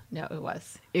 Yeah, no, it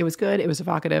was. It was good. It was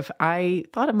evocative. I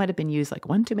thought it might have been used like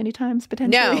one too many times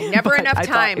potentially. No, never enough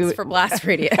times for blast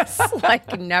radius.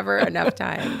 Like never enough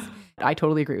times. I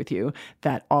totally agree with you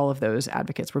that all of those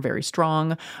advocates were very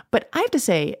strong. But I have to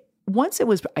say, once it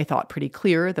was, I thought, pretty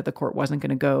clear that the court wasn't going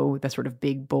to go the sort of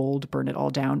big, bold, burn it all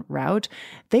down route,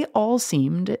 they all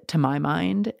seemed, to my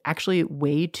mind, actually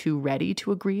way too ready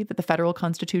to agree that the federal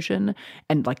Constitution,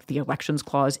 and like the Elections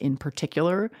Clause in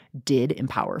particular, did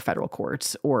empower federal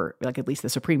courts, or like at least the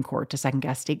Supreme Court, to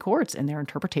second-guess state courts in their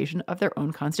interpretation of their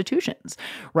own constitutions,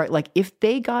 right? Like if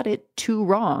they got it too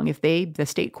wrong, if the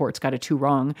state courts got it too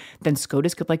wrong, then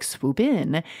SCOTUS could like swoop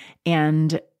in.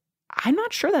 And I'm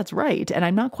not sure that's right. And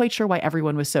I'm not quite sure why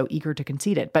everyone was so eager to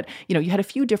concede it. But, you know, you had a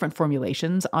few different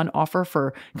formulations on offer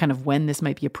for kind of when this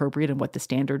might be appropriate and what the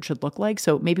standard should look like.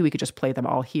 So maybe we could just play them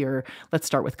all here. Let's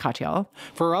start with Katyal.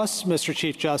 For us, Mr.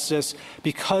 Chief Justice,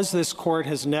 because this court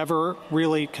has never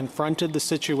really confronted the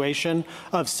situation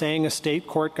of saying a state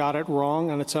court got it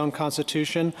wrong on its own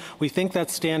constitution, we think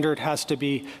that standard has to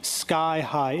be sky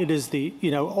high. It is the,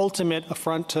 ultimate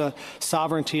affront to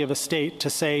sovereignty of a state to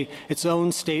say its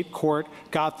own state court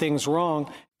got things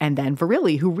wrong. And then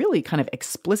Verrilli, who really kind of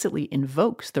explicitly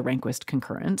invokes the Rehnquist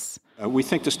concurrence. We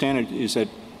think the standard is that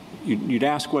you'd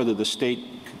ask whether the state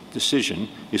decision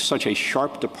is such a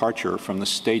sharp departure from the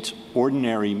state's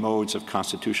ordinary modes of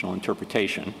constitutional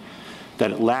interpretation that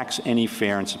it lacks any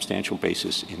fair and substantial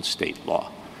basis in state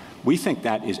law. We think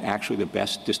that is actually the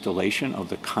best distillation of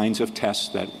the kinds of tests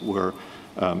that were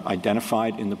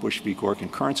identified in the Bush v. Gore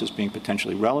concurrence as being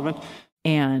potentially relevant.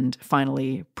 And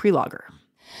finally, Prelogar.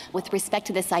 With respect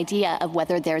to this idea of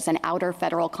whether there's an outer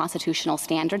federal constitutional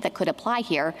standard that could apply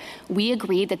here, we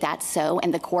agree that that's so,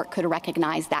 and the court could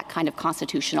recognize that kind of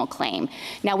constitutional claim.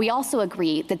 Now, we also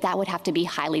agree that that would have to be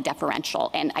highly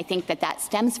deferential, and I think that that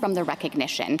stems from the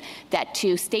recognition that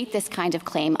to state this kind of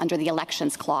claim under the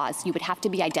Elections Clause, you would have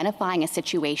to be identifying a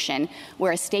situation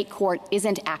where a state court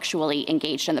isn't actually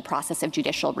engaged in the process of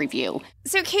judicial review.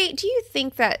 So, Kate, do you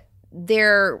think that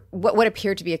what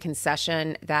appeared to be a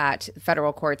concession that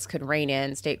federal courts could rein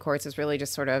in state courts is really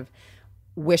just sort of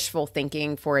wishful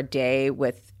thinking for a day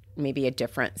with maybe a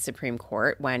different Supreme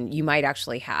Court, when you might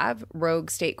actually have rogue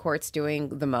state courts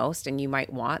doing the most and you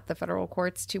might want the federal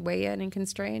courts to weigh in and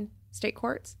constrain state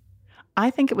courts? I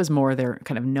think it was more their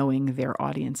kind of knowing their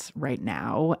audience right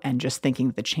now and just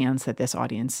thinking the chance that this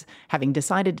audience, having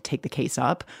decided to take the case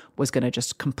up, was going to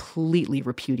just completely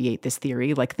repudiate this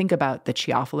theory. Like, think about the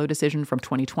Chiafalo decision from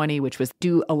 2020, which was,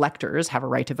 do electors have a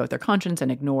right to vote their conscience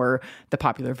and ignore the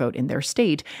popular vote in their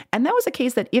state? And that was a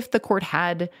case that if the court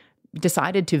had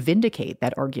decided to vindicate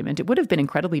that argument, it would have been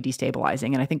incredibly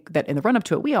destabilizing. And I think that in the run-up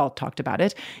to it, we all talked about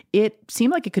it. It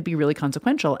seemed like it could be really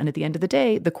consequential. And at the end of the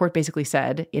day, the court basically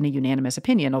said, in a unanimous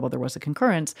opinion, although there was a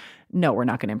concurrence, no, we're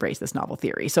not going to embrace this novel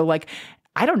theory. So, like,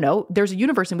 I don't know. There's a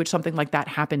universe in which something like that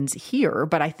happens here.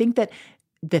 But I think that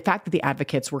the fact that the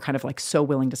advocates were kind of like so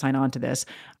willing to sign on to this,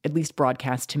 at least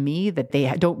broadcast to me that they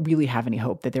don't really have any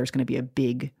hope that there's going to be a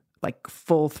big, like,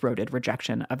 full-throated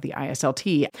rejection of the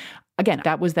ISLT. Again,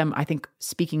 that was them, I think,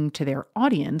 speaking to their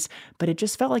audience, but it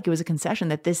just felt like it was a concession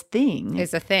that this thing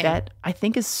is a thing that I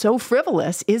think is so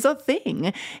frivolous is a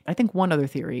thing. I think one other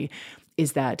theory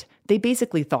is that they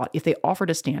basically thought if they offered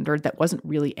a standard that wasn't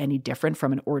really any different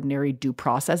from an ordinary due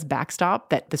process backstop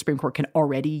that the Supreme Court can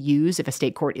already use if a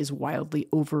state court is wildly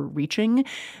overreaching,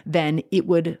 then it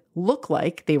would look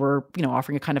like they were,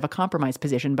 offering a kind of a compromise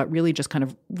position, but really just kind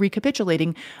of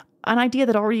recapitulating an idea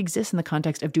that already exists in the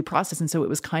context of due process. And so it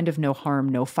was kind of no harm,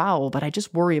 no foul. But I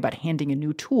just worry about handing a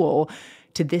new tool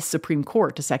to this Supreme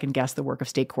Court to second guess the work of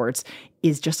state courts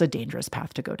is just a dangerous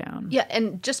path to go down. Yeah,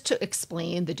 and just to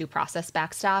explain the due process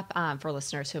backstop for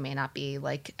listeners who may not be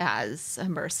like as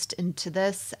immersed into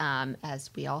this as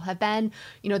we all have been,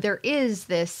 there is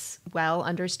this well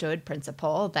understood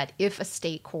principle that if a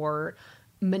state court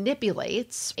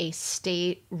manipulates a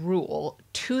state rule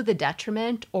to the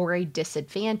detriment or a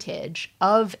disadvantage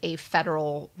of a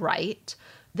federal right,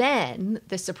 then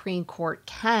the Supreme Court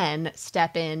can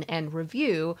step in and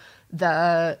review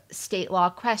the state law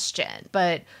question.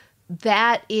 But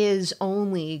that is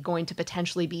only going to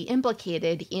potentially be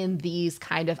implicated in these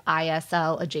kind of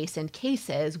ISL adjacent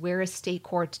cases where a state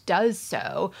court does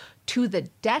so to the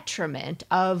detriment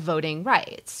of voting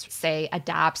rights, say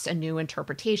adopts a new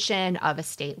interpretation of a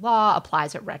state law,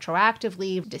 applies it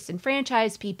retroactively,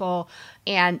 disenfranchise people,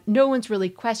 and no one's really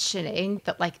questioning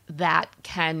that that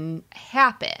can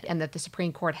happen and that the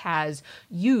Supreme Court has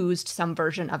used some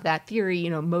version of that theory,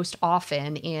 most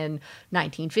often in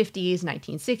 1950s,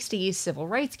 1960s civil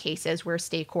rights cases where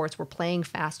state courts were playing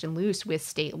fast and loose with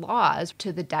state laws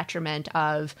to the detriment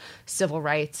of civil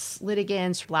rights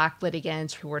litigants, Black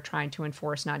litigants who were trying to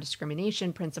enforce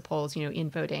non-discrimination principles, in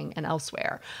voting and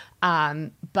elsewhere.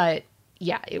 But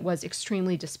yeah, it was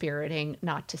extremely dispiriting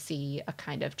not to see a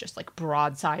kind of just like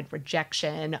broadside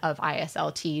rejection of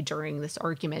ISLT during this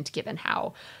argument, given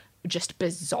how just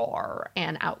bizarre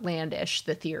and outlandish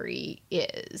the theory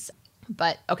is.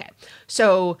 But okay,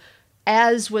 so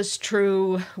as was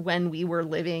true when we were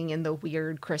living in the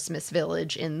weird Christmas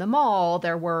village in the mall,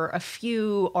 there were a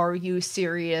few are you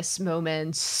serious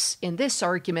moments in this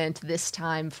argument, this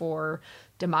time for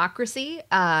democracy.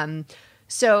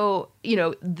 So,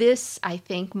 this, I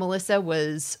think, Melissa,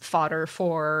 was fodder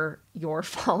for your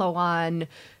follow-on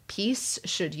piece,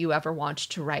 should you ever want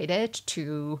to write it,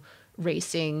 to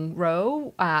Racing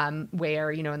Roe,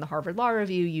 where, in the Harvard Law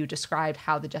Review, you describe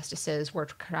how the justices were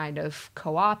kind of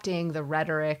co-opting the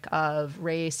rhetoric of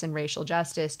race and racial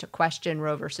justice to question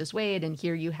Roe versus Wade. And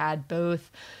here you had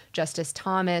both Justice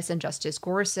Thomas and Justice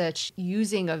Gorsuch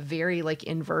using a very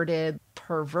inverted,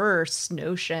 perverse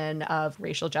notion of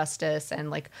racial justice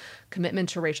and commitment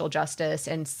to racial justice,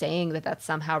 and saying that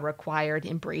somehow required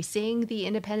embracing the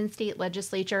independent state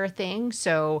legislature thing.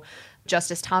 So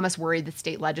Justice Thomas worried that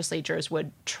state legislatures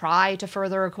would try to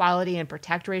further equality and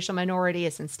protect racial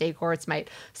minorities, and state courts might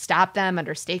stop them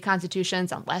under state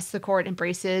constitutions unless the court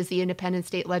embraces the independent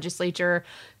state legislature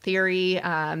theory.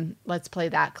 Let's play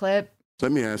that clip.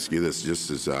 Let me ask you this,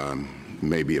 just as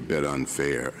maybe a bit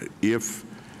unfair. If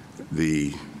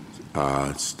the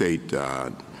state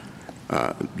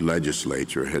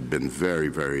legislature had been very,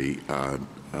 very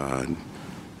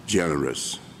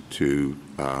generous to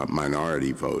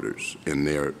minority voters in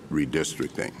their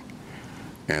redistricting,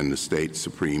 and the state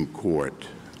Supreme Court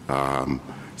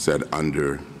said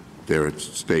under their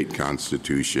state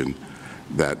constitution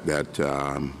that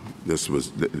this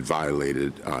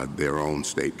violated their own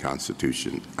state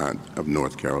constitution of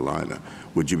North Carolina,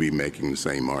 would you be making the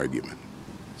same argument?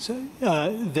 So,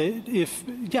 if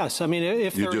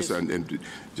you just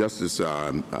Justice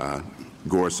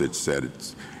Gorsuch said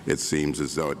it seems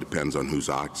as though it depends on whose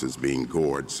ox is being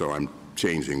gored. So I'm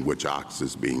changing which ox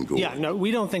is being gored. Yeah, no,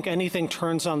 we don't think anything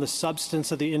turns on the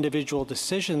substance of the individual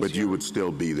decisions. But you would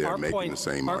still be there making the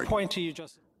same argument. Our point to you,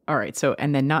 Justice. All right. So,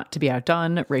 and then not to be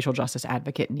outdone, racial justice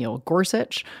advocate Neil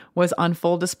Gorsuch was on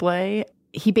full display.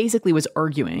 He basically was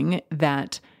arguing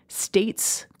that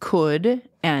states could,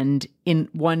 and on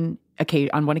one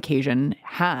occasion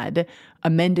had,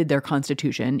 amended their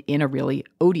constitution in a really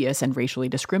odious and racially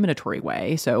discriminatory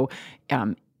way. So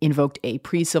invoked a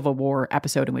pre-Civil War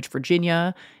episode in which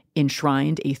Virginia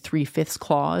enshrined a 3/5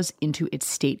 clause into its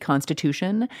state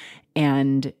constitution.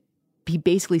 And he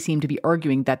basically seemed to be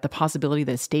arguing that the possibility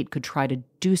that a state could try to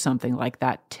do something like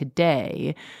that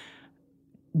today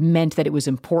meant that it was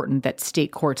important that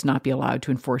state courts not be allowed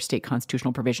to enforce state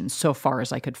constitutional provisions, so far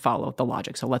as I could follow the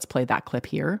logic. So let's play that clip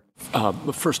here.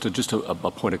 First, just a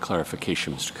point of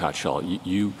clarification, Mr. Katyal.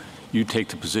 You take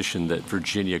the position that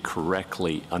Virginia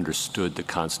correctly understood the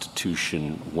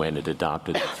Constitution when it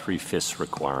adopted the 3/5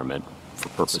 requirement for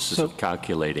purposes of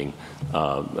calculating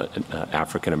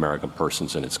African-American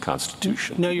persons in its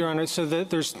Constitution. No, Your Honor. So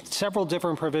there's several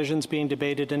different provisions being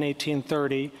debated in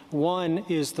 1830. One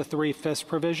is the 3/5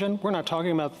 provision. We're not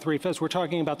talking about the 3/5. We're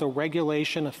talking about the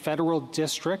regulation of federal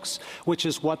districts, which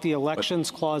is what the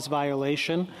Elections Clause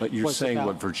violation was about. But you're saying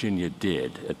what Virginia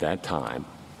did at that time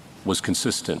was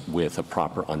consistent with a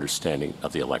proper understanding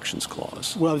of the Elections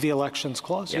Clause. Well, the Elections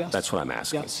Clause, yes. That's what I'm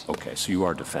asking. Yes. Okay, so you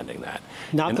are defending that.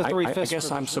 Not the 3/5 I guess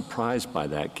provision. I'm surprised by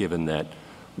that, given that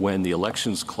when the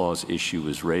Elections Clause issue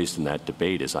was raised in that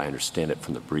debate, as I understand it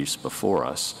from the briefs before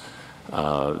us,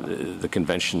 the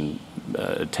convention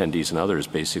attendees and others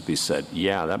basically said,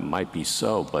 yeah, that might be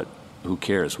so, but who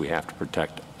cares? We have to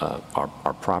protect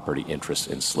our property interests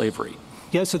in slavery.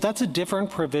 Yeah, so that's a different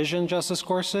provision, Justice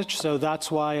Gorsuch. So that's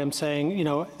why I'm saying,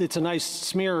 it's a nice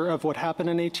smear of what happened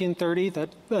in 1830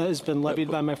 that has been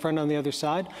levied by my friend on the other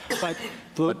side. But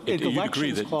the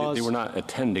Elections Clause... They were not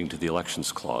attending to the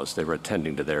Elections Clause. They were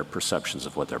attending to their perceptions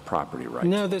of what their property rights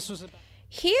No, this was...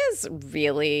 He is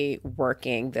really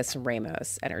working this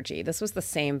Ramos energy. This was the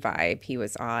same vibe he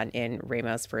was on in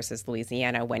Ramos versus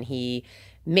Louisiana, when he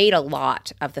made a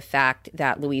lot of the fact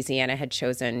that Louisiana had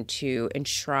chosen to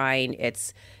enshrine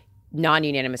its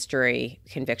non-unanimous jury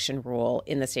conviction rule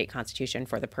in the state constitution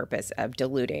for the purpose of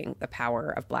diluting the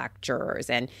power of Black jurors.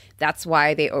 And that's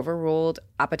why they overruled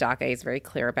Apodaca. He's very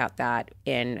clear about that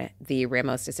in the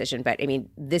Ramos decision. But I mean,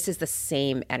 this is the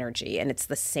same energy, and it's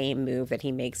the same move that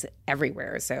he makes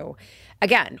everywhere. So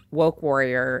again, woke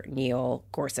warrior Neil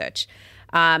Gorsuch.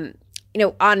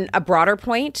 On a broader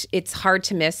point, it's hard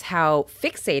to miss how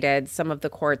fixated some of the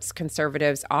court's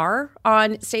conservatives are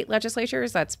on state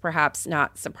legislatures. That's perhaps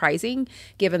not surprising,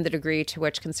 given the degree to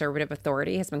which conservative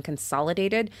authority has been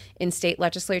consolidated in state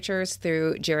legislatures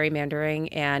through gerrymandering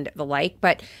and the like.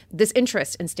 But this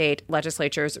interest in state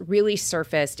legislatures really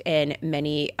surfaced in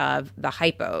many of the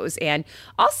hypos, and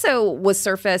also was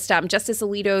surfaced Justice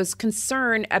Alito's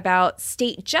concern about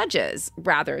state judges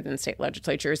rather than state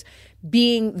legislatures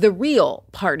being the real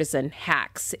partisan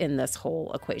hacks in this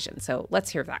whole equation. So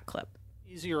let's hear that clip.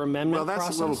 Easier amendment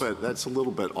process? That's a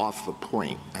little bit off the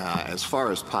point as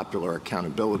far as popular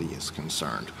accountability is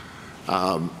concerned.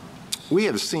 We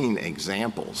have seen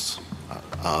examples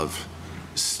of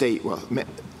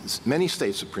many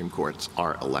state Supreme Courts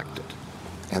are elected,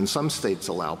 and some states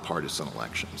allow partisan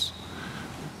elections.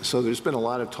 So there's been a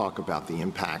lot of talk about the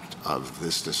impact of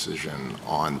this decision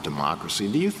on democracy.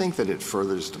 Do you think that it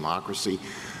furthers democracy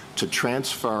to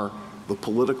transfer the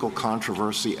political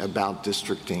controversy about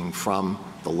districting from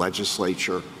the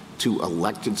legislature to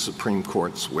elected Supreme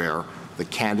Courts, where the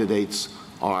candidates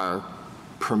are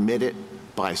permitted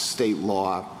by state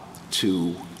law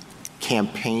to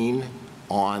campaign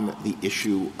on the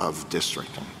issue of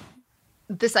districting?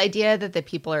 This idea that the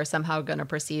people are somehow going to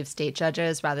perceive state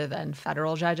judges rather than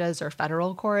federal judges or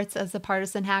federal courts as the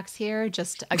partisan hacks here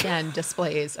just, again,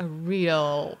 displays a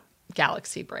real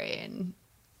galaxy brain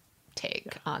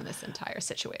take on this entire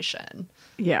situation.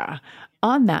 Yeah.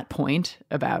 On that point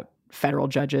about federal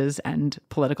judges and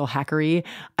political hackery,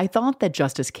 I thought that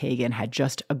Justice Kagan had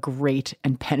just a great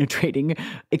and penetrating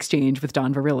exchange with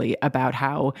Don Verrilli about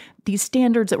how these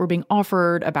standards that were being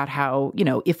offered, about how,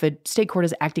 if a state court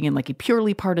is acting in like a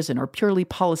purely partisan or purely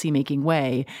policymaking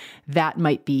way, that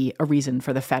might be a reason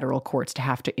for the federal courts to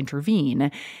have to intervene.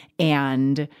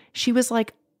 And she was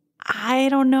like, I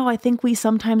don't know. I think we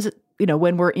sometimes,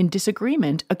 when we're in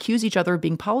disagreement, accuse each other of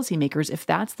being policymakers. If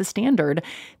that's the standard,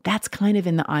 that's kind of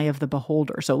in the eye of the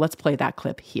beholder. So let's play that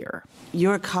clip here.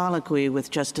 Your colloquy with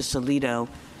Justice Alito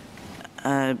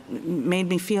made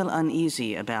me feel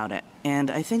uneasy about it.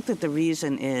 And I think that the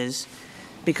reason is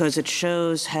because it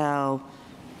shows how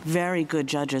very good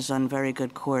judges on very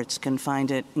good courts can find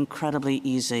it incredibly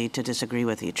easy to disagree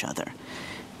with each other.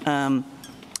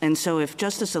 And so if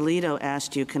Justice Alito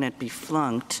asked you, can it be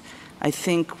flunked? I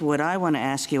think what I want to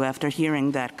ask you after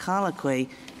hearing that colloquy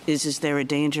is there a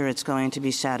danger it's going to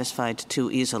be satisfied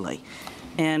too easily?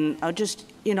 And I'll just,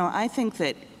 I think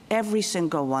that every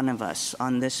single one of us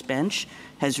on this bench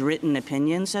has written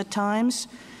opinions at times,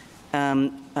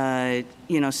 saying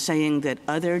that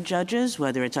other judges,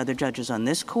 whether it's other judges on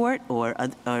this court or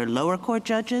lower court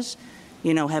judges,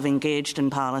 have engaged in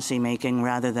policy making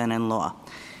rather than in law.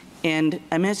 And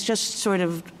it's just sort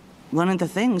of one of the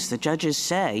things that judges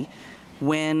say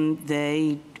when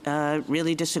they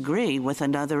really disagree with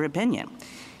another opinion.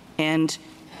 And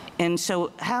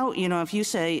so how, if you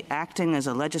say acting as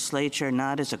a legislature,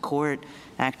 not as a court,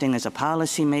 acting as a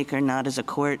policymaker, not as a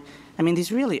court,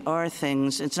 these really are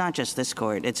things, it's not just this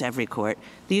court, it's every court.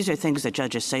 These are things that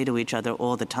judges say to each other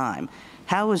all the time.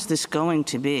 How is this going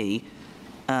to be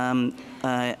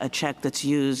a check that's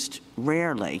used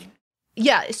rarely?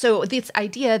 Yeah, so this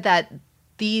idea that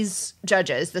these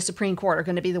judges, the Supreme Court, are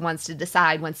going to be the ones to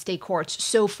decide when state courts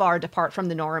so far depart from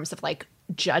the norms of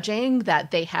judging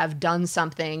that they have done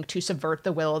something to subvert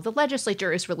the will of the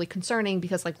legislature is really concerning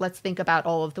because, let's think about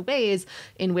all of the ways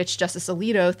in which Justice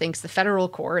Alito thinks the federal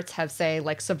courts have, say,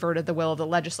 subverted the will of the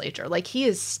legislature. He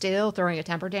is still throwing a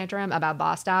temper tantrum about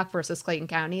Bostock versus Clayton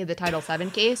County, the Title VII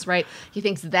case, right? He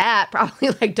thinks that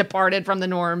probably, departed from the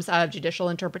norms of judicial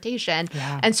interpretation.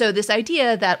 Yeah. And so this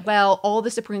idea that, all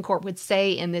the Supreme Court would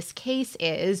say in this case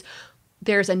is,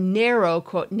 there's a narrow,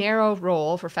 quote, narrow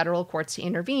role for federal courts to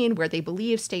intervene where they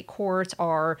believe state courts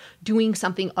are doing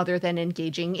something other than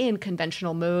engaging in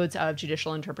conventional modes of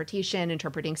judicial interpretation,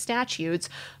 interpreting statutes,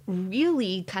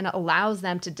 really kind of allows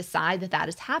them to decide that that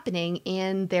is happening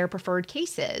in their preferred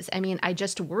cases. I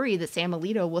just worry that Sam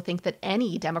Alito will think that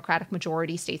any Democratic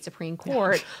majority state Supreme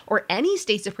Court or any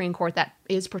state Supreme Court that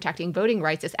is protecting voting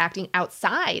rights is acting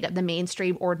outside of the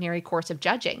mainstream ordinary course of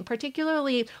judging,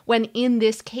 particularly when in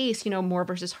this case, Moore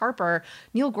versus Harper,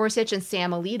 Neil Gorsuch and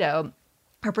Sam Alito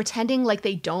are pretending like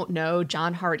they don't know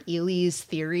John Hart Ely's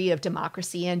theory of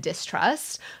democracy and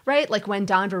distrust, right? When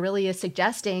Don Verrilli is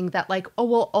suggesting that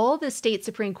all the state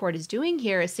Supreme Court is doing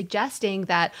here is suggesting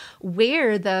that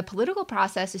where the political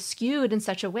process is skewed in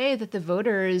such a way that the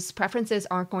voters' preferences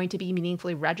aren't going to be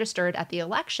meaningfully registered at the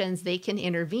elections, they can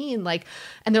intervene.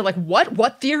 And they're like,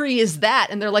 what theory is that?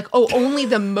 And they're like, only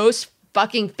the most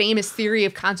fucking famous theory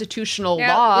of constitutional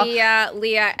law.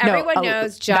 Leah, everyone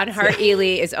knows John Hart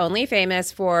Ely is only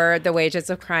famous for The Wages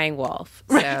of Crying Wolf.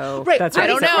 So right. That's I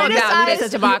don't know about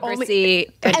his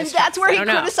democracy. And that's where he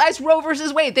criticized Roe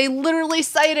versus Wade. They literally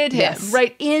cited him,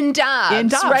 right, in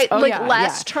Dobbs, right,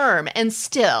 last term. And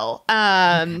still,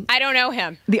 I don't know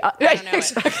him.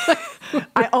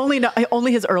 I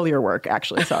only his earlier work,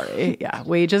 actually. Sorry. Yeah.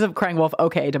 Wages of Crying Wolf,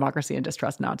 okay. Democracy and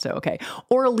Distrust, not so okay.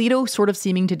 Or Alito sort of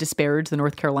seeming to disparage the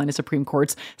North Carolina Supreme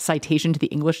Court's citation to the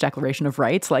English Declaration of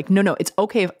Rights. Like, no, it's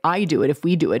okay if I do it, if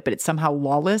we do it, but it's somehow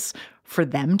lawless for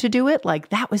them to do it. Like,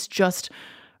 that was just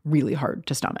really hard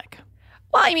to stomach.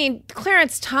 Well, I mean,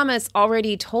 Clarence Thomas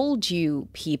already told you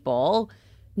people,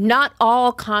 not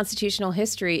all constitutional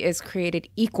history is created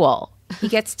equal. He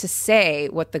gets to say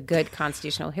what the good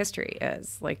constitutional history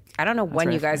is. Like, I don't know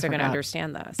when you guys are going to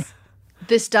understand this.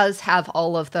 This does have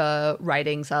all of the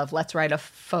writings of let's write a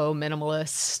faux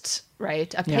minimalist,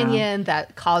 right, opinion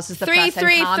that causes the press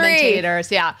and commentators.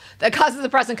 That causes the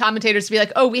press and commentators to be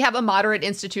like, oh, we have a moderate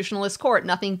institutionalist court.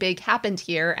 Nothing big happened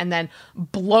here. And then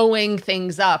blowing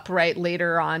things up, right,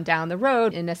 later on down the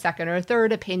road in a second or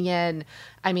third opinion.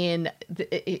 I mean,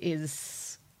 it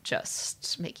is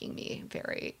just making me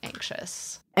very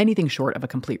anxious. Anything short of a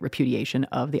complete repudiation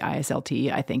of the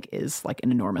ISLT, I think, is like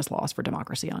an enormous loss for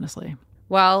democracy, honestly.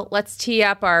 Well, let's tee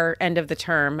up our end of the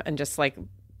term and just like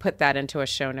put that into a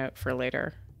show note for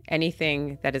later.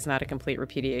 Anything that is not a complete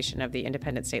repudiation of the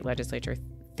independent state legislature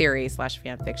theory /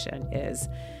 fan fiction is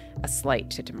a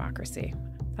slight to democracy.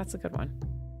 That's a good one.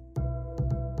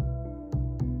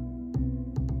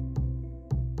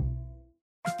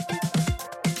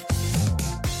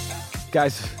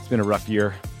 Guys, it's been a rough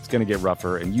year. It's going to get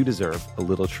rougher, and you deserve a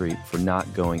little treat for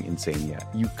not going insane yet.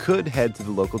 You could head to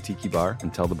the local tiki bar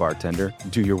and tell the bartender,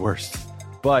 do your worst.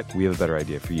 But we have a better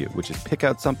idea for you, which is pick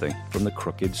out something from the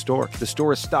Crooked store. The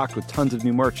store is stocked with tons of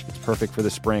new merch. It's perfect for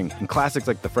the spring. And classics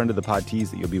like the Friend of the Pod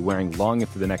tees that you'll be wearing long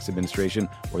after the next administration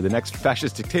or the next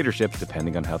fascist dictatorship,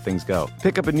 depending on how things go.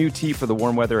 Pick up a new tee for the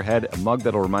warm weather ahead, a mug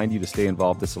that'll remind you to stay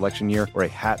involved this election year, or a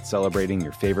hat celebrating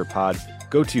your favorite pod.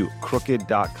 Go to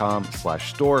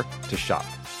crooked.com/store to shop.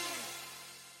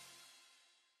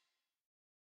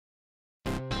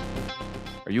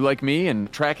 Are you like me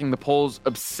and tracking the polls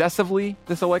obsessively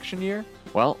this election year?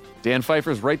 Well, Dan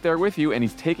Pfeiffer's right there with you, and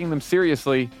he's taking them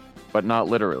seriously, but not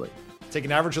literally. Take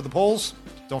an average of the polls.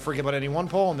 Don't forget about any one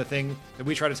poll. And the thing that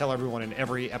we try to tell everyone in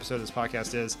every episode of this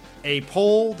podcast is a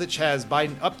poll that has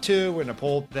Biden up to and a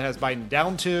poll that has Biden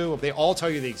down to, they all tell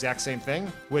you the exact same thing,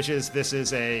 which is this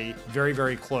is a very,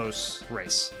 very close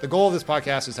race. The goal of this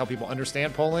podcast is to help people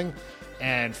understand polling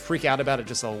and freak out about it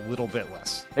just a little bit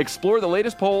less. Explore the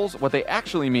latest polls, what they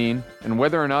actually mean, and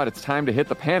whether or not it's time to hit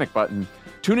the panic button.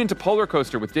 Tune into Polar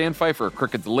Coaster with Dan Pfeiffer,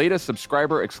 Crooked's latest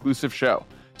subscriber-exclusive show.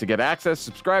 To get access,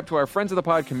 subscribe to our Friends of the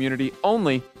Pod community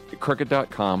only at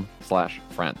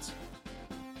crooked.com/friends.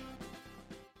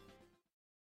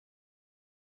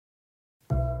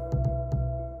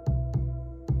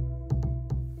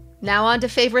 Now on to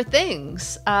favorite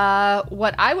things.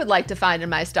 What I would like to find in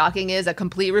my stocking is a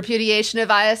complete repudiation of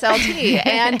ISLT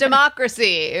and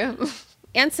democracy.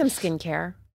 And some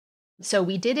skincare. So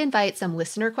we did invite some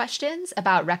listener questions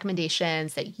about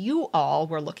recommendations that you all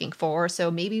were looking for. So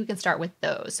maybe we can start with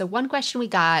those. So one question we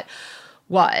got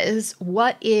was,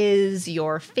 what is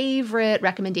your favorite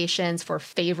recommendations for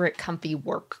favorite comfy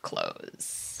work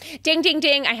clothes? Ding, ding,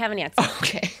 ding. I have an answer.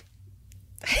 Okay.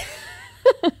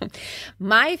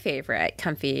 My favorite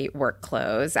comfy work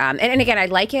clothes, and again, I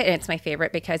like it, and it's my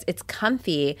favorite because it's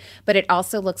comfy, but it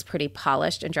also looks pretty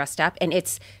polished and dressed up, and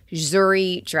it's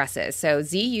Zuri dresses. So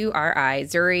Zuri.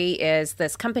 Zuri is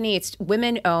this company. It's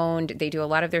women-owned. They do a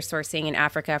lot of their sourcing in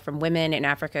Africa from women in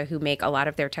Africa who make a lot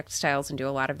of their textiles and do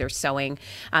a lot of their sewing.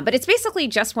 But it's basically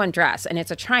just one dress, and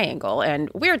it's a triangle. And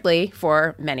weirdly,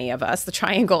 for many of us, the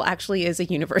triangle actually is a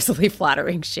universally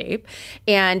flattering shape.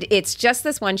 And it's just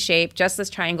this one shape, just this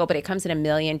triangle, but it comes in a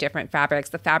million different fabrics.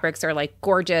 The fabrics are like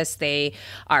gorgeous. They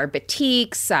are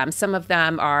batiks. Some of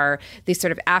them are these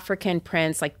sort of African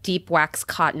prints, like deep wax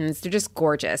cotton. They're just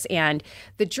gorgeous. And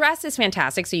the dress is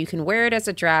fantastic. So you can wear it as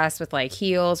a dress with like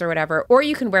heels or whatever, or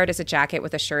you can wear it as a jacket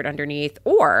with a shirt underneath,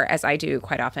 or as I do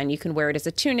quite often, you can wear it as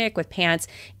a tunic with pants.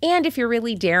 And if you're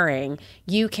really daring,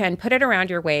 you can put it around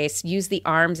your waist, use the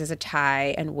arms as a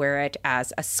tie, and wear it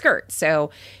as a skirt. So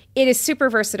It is super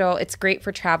versatile. It's great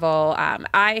for travel.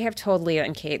 I have told Leah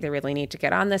and Kate they really need to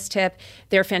get on this tip.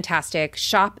 They're fantastic.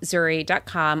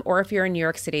 Shopzuri.com, or if you're in New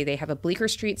York City, they have a Bleecker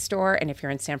Street store, and if you're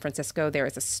in San Francisco, there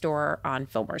is a store on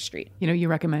Fillmore Street. You know, you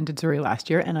recommended Zuri last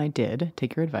year, and I did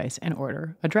take your advice and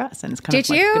order a dress, and it's kind Did of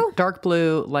like you? dark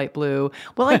blue, light blue.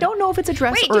 Well, I don't know if it's a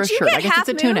dress or a shirt. I guess it's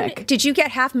a tunic. Did you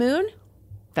get Half Moon?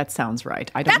 That sounds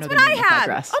right. I don't know the That's name what of I that have.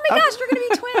 dress. Oh my gosh, we're going to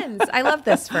be twins. I love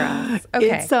this for us.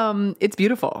 Okay. It's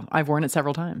beautiful. I've worn it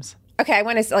several times. Okay, I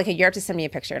want to, you have to send me a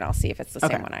picture and I'll see if it's the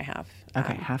same one I have.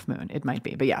 Okay, Half Moon. It might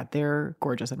be. But yeah, they're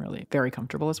gorgeous and really very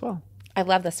comfortable as well. I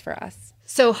love this for us.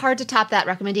 So hard to top that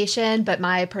recommendation, but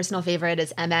my personal favorite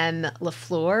is MM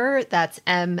LaFleur. That's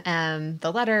MM,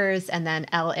 the letters, and then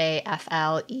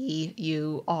LAFLEUR.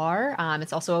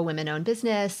 It's also a women-owned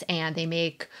business, and they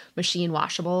make machine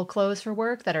washable clothes for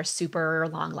work that are super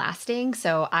long-lasting.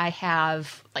 So I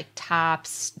have like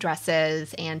tops,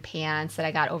 dresses, and pants that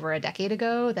I got over a decade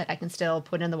ago that I can still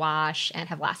put in the wash and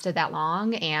have lasted that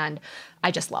long, and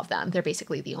I just love them. They're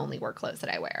basically the only work clothes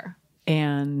that I wear.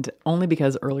 And only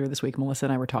because earlier this week, Melissa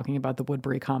and I were talking about the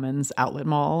Woodbury Commons outlet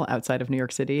mall outside of New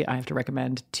York City, I have to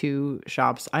recommend two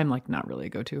shops. I'm like not really a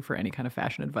go-to for any kind of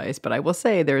fashion advice, but I will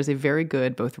say there is a very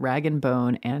good both Rag &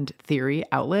 Bone and Theory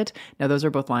outlet. Now, those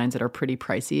are both lines that are pretty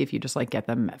pricey if you just like get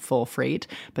them at full freight,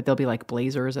 but they'll be like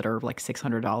blazers that are like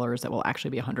 $600 that will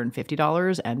actually be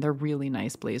 $150, and they're really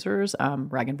nice blazers,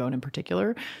 Rag & Bone in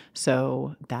particular.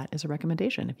 So that is a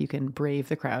recommendation. If you can brave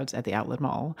the crowds at the outlet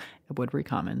mall at Woodbury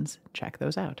Commons, check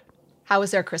those out. How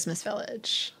is their Christmas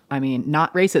Village? I mean,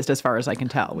 not racist as far as I can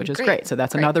tell, which is great. So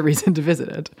that's another reason to visit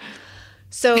it.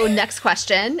 So next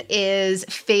question is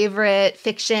favorite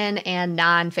fiction and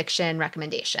nonfiction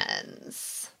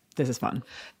recommendations. This is fun.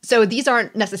 So these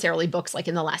aren't necessarily books like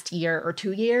in the last year or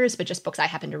 2 years, but just books I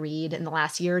happened to read in the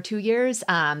last year or 2 years,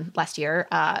 last year.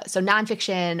 So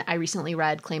nonfiction, I recently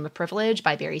read Claim of Privilege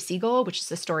by Barry Siegel, which is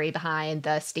the story behind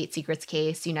the state secrets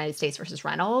case, United States versus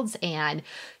Reynolds. And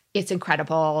it's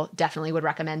incredible. Definitely would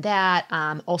recommend that.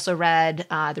 Also read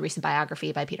the recent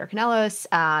biography by Peter Canellos,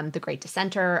 The Great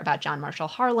Dissenter, about John Marshall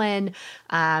Harlan.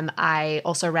 I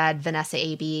also read Vanessa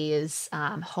Abe's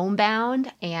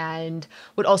Homebound, and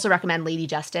would also recommend Lady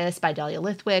Justice by Delia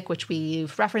Lithwick, which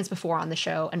we've referenced before on the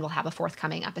show, and we'll have a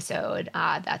forthcoming episode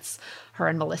that's her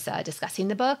and Melissa discussing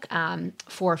the book.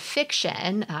 For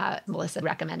fiction, Melissa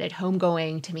recommended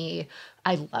Homegoing to me.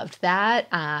 I loved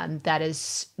that. That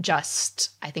is just,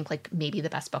 I think, like maybe the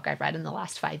best book I've read in the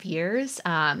last 5 years.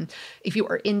 If you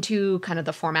are into kind of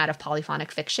the format of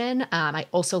polyphonic fiction, I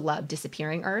also love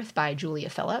Disappearing Earth by Julia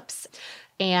Phillips.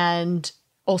 And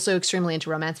also extremely into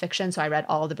romance fiction, so I read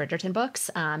all the Bridgerton books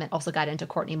and also got into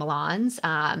Courtney Milan's.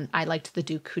 I liked The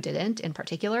Duke Who Didn't in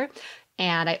particular.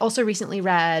 And I also recently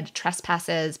read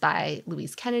Trespasses by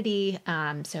Louise Kennedy.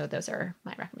 So those are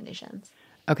my recommendations.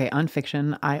 Okay, on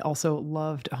fiction, I also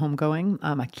loved Homegoing.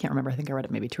 I can't remember. I think I read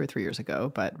it maybe 2 or 3 years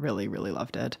ago, but really, really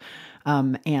loved it.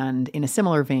 And in a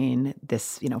similar vein,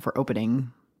 this, for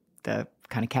opening the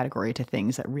kind of category to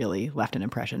things that really left an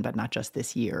impression, but not just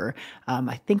this year.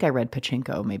 I think I read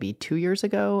Pachinko maybe 2 years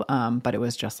ago, but it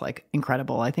was just like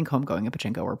incredible. I think Homegoing and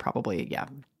Pachinko were probably,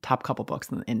 top couple books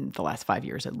in the last 5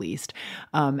 years at least.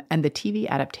 And the TV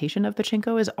adaptation of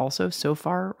Pachinko is also so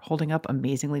far holding up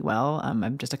amazingly well.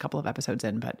 I'm just a couple of episodes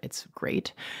in, but it's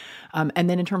great. And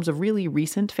then in terms of really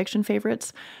recent fiction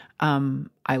favorites,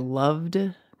 I loved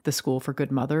The School for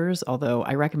Good Mothers, although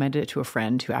I recommended it to a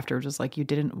friend who afterwards was like, you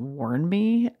didn't warn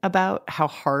me about how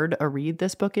hard a read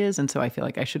this book is. And so I feel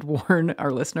like I should warn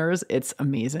our listeners. It's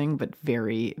amazing, but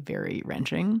very, very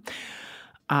wrenching.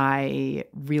 I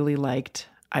really liked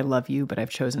I Love You, But I've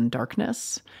Chosen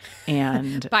Darkness.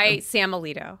 And by Sam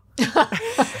Alito.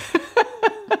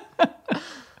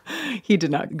 He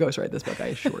did not ghostwrite this book, I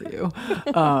assure you.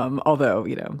 Although,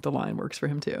 the line works for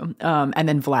him too. And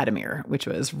then Vladimir, which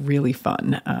was really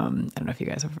fun. I don't know if you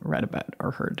guys have read about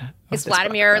or heard of Is this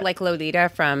Vladimir book, like Lolita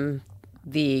from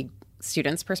the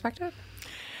student's perspective?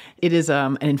 It is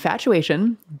an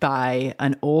infatuation by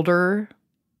an older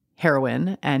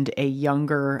heroine and a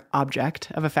younger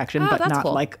object of affection, but not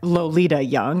cool. Like Lolita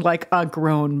young, like a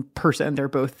grown person. They're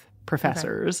both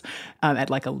professors at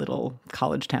like a little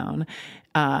college town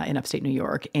in upstate New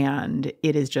York. And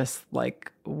it is just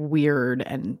like weird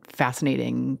and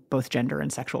fascinating, both gender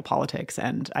and sexual politics.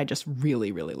 And I just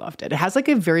really, really loved it. It has like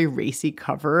a very racy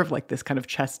cover of like this kind of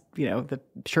chest, the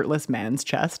shirtless man's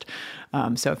chest.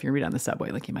 So if you read on the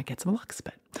subway, like you might get some looks,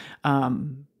 but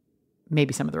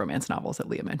maybe some of the romance novels that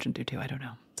Leah mentioned do too. I don't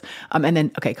know. And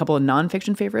then, okay, a couple of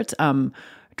nonfiction favorites.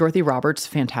 Dorothy Roberts'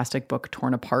 fantastic book,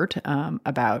 Torn Apart,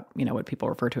 about, what people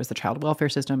refer to as the child welfare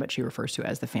system, but she refers to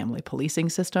as the family policing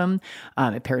system.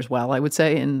 It pairs well, I would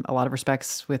say, in a lot of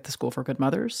respects with the School for Good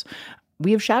Mothers.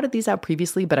 We have shouted these out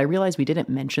previously, but I realized we didn't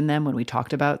mention them when we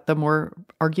talked about the Moore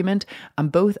argument.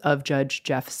 Both of Judge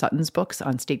Jeff Sutton's books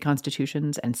on state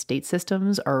constitutions and state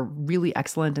systems are really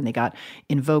excellent, and they got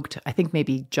invoked, I think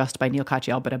maybe just by Neil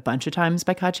Katyal, but a bunch of times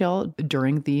by Katyal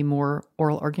during the Moore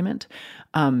oral argument.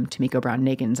 Tomiko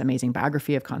Brown-Nagin's amazing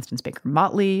biography of Constance Baker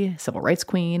Motley, Civil Rights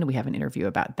Queen. We have an interview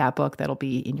about that book that'll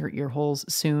be in your ear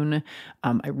holes soon.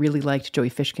 I really liked Joey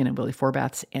Fishkin and Willie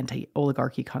Forbath's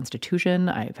Anti-Oligarchy Constitution.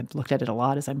 I've looked at it a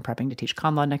lot as I'm prepping to teach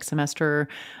con law next semester.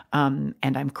 And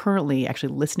I'm currently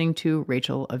actually listening to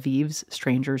Rachel Aviv's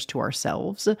Strangers to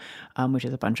Ourselves, which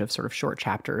is a bunch of sort of short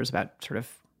chapters about sort of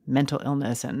mental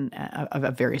illness and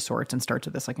of various sorts, and starts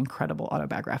with this like incredible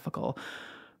autobiographical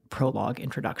prologue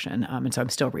introduction. And so I'm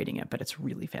still reading it, but it's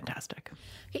really fantastic.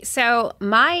 Okay, so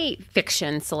my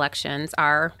fiction selections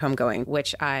are Homegoing,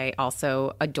 which I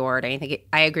also adored. I think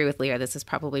I agree with Leah. This is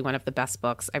probably one of the best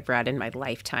books I've read in my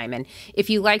lifetime. And if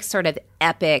you like sort of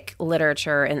epic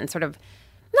literature and sort of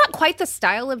not quite the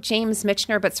style of James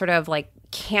Michener, but sort of like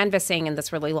canvassing in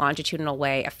this really longitudinal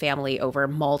way a family over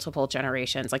multiple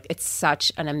generations. Like, it's such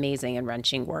an amazing and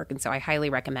wrenching work, and so I highly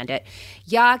recommend it.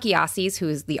 Yaa Gyasi, who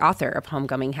is the author of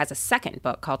Homegoing, has a second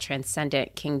book called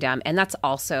Transcendent Kingdom, and that's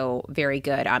also very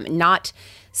good. Not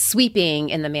sweeping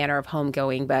in the manner of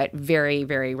Homegoing, but very,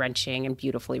 very wrenching and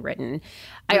beautifully written.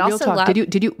 I also love.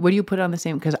 Did you? What do you put on the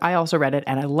same? Because I also read it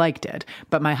and I liked it,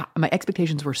 but my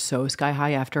expectations were so sky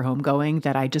high after Homegoing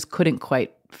that I just couldn't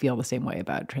quite feel the same way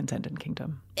about Transcendent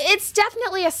Kingdom. It's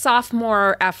definitely a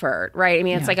sophomore effort, right? I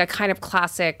mean, it's like a kind of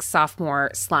classic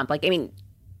sophomore slump. Like, I mean,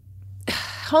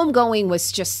 Homegoing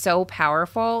was just so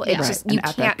powerful. It's just, you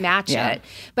can't match it.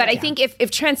 But I think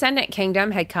if Transcendent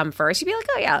Kingdom had come first, you'd be like,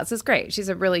 oh yeah, this is great. She's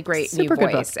a really great new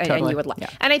voice. And you would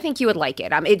and I think you would like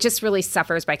it. It just really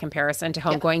suffers by comparison to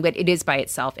Homegoing, but it is by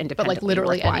itself independently But like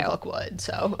literally worthwhile. any book would,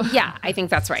 so. Yeah, I think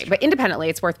that's right. But independently,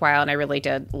 it's worthwhile. And I really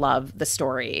did love the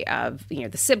story of,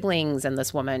 the siblings and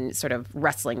this woman sort of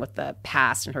wrestling with the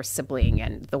past and her sibling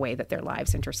and the way that their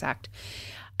lives intersect.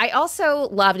 I also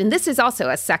loved, and this is also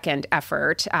a second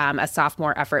effort, a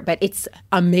sophomore effort, but it's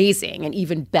amazing and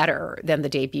even better than the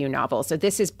debut novel. So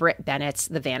this is Britt Bennett's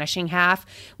The Vanishing Half,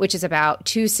 which is about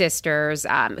two sisters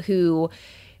who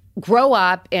grow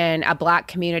up in a Black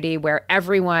community where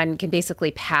everyone can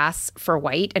basically pass for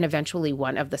white, and eventually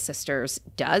one of the sisters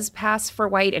does pass for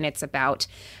white, and it's about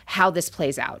how this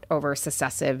plays out over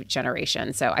successive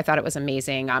generations. So I thought it was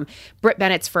amazing. Britt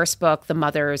Bennett's first book, The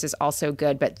Mothers, is also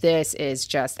good, but this is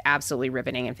just absolutely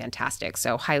riveting and fantastic,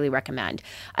 so highly recommend.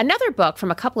 Another book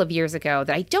from a couple of years ago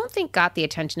that I don't think got the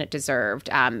attention it deserved,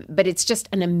 but it's just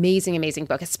an amazing, amazing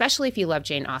book, especially if you love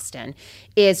Jane Austen,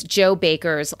 is Jo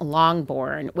Baker's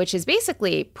Longbourn, which is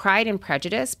basically Pride and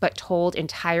Prejudice, but told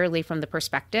entirely from the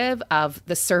perspective of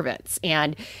the servants.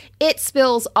 And it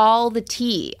spills all the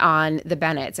tea on the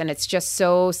Bennets, and it's just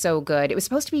so, so good. It was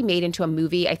supposed to be made into a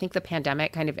movie. I think the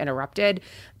pandemic kind of interrupted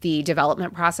the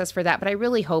development process for that, but I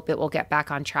really hope it will get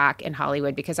back on track in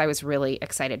Hollywood because I was really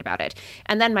excited about it.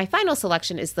 And then my final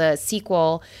selection is the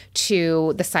sequel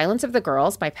to The Silence of the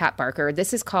Girls by Pat Barker.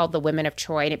 This is called The Women of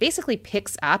Troy, and it basically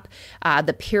picks up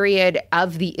the period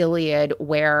of the Iliad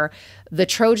where the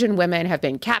Trojan women have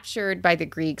been captured by the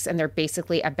Greeks and they're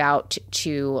basically about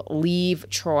to leave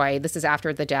Troy. This is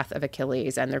after the death of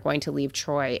Achilles, and they're going to leave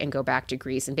Troy and go back to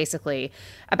Greece, and basically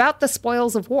about the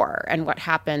spoils of war and what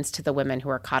happens to the women who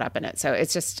are caught up in it. So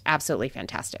it's just absolutely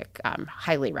fantastic.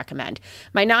 Highly recommend.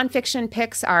 My nonfiction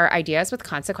picks are Ideas with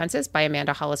Consequences by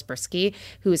Amanda Hollis-Bursky,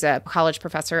 who's a college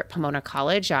professor at Pomona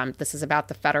College. This is about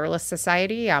the Federalist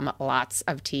Society. Lots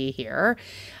of tea here.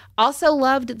 Also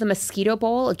loved The Mosquito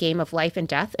Bowl, A Game of Life and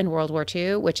Death in World War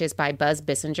II, which is by Buzz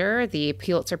Bissinger, the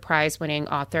Pulitzer Prize-winning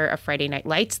author of Friday Night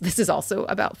Lights. This is also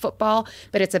about football,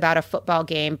 but it's about a football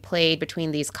game played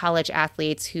between these college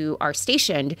athletes who are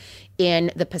stationed in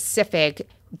the Pacific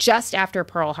just after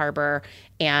Pearl Harbor.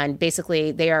 And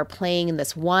basically, they are playing in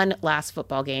this one last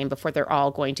football game before they're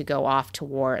all going to go off to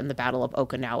war in the Battle of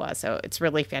Okinawa. So it's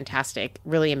really fantastic,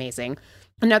 really amazing.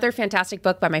 Another fantastic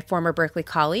book by my former Berkeley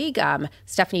colleague,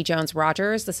 Stephanie Jones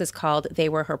Rogers. This is called They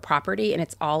Were Her Property, and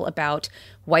it's all about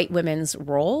white women's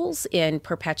roles in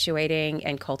perpetuating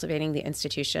and cultivating the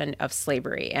institution of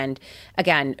slavery. And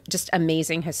again, just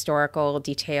amazing historical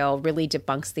detail, really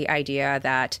debunks the idea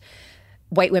that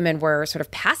white women were sort of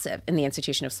passive in the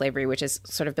institution of slavery, which has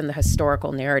sort of been the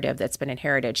historical narrative that's been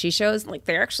inherited. She shows like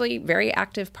they're actually very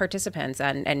active participants,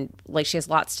 and like she has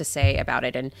lots to say about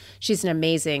it. And she's an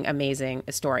amazing, amazing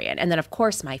historian. And then, of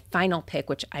course, my final pick,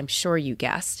 which I'm sure you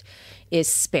guessed, is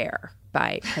Spare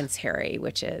by Prince Harry,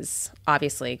 which is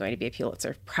obviously going to be a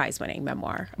Pulitzer Prize-winning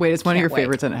memoir. Wait, it's one of your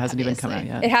favorites and it hasn't even come out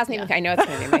yet. It hasn't even, I know it's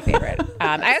going to be my favorite.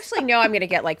 I actually know I'm going to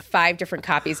get like 5 different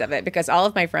copies of it because all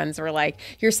of my friends were like,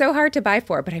 you're so hard to buy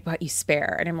for, but I bought you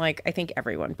Spare. And I'm like, I think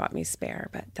everyone bought me Spare,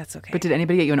 but that's okay. But did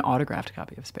anybody get you an autographed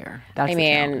copy of Spare? That's the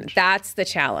challenge. That's the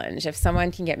challenge. If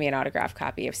someone can get me an autographed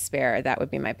copy of Spare, that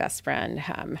would be my best friend.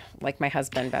 Like my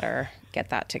husband better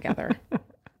get that together.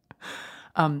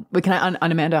 But can I,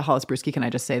 on Amanda Hollis-Brusky, can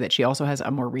I just say that she also has a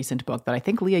more recent book that I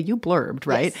think, Leah, you blurbed,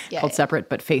 right? Yes. Called Separate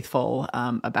but Faithful,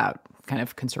 about kind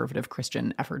of conservative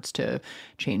Christian efforts to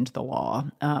change the law.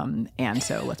 And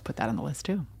so let's put that on the list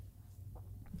too.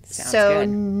 So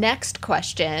next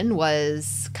question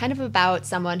was kind of about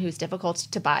someone who's difficult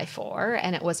to buy for,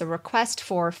 and it was a request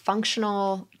for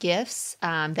functional gifts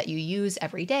that you use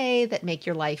every day that make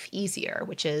your life easier,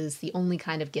 which is the only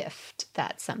kind of gift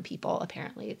that some people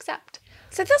apparently accept.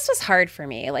 So this was hard for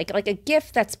me, like a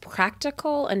gift that's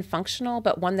practical and functional,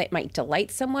 but one that might delight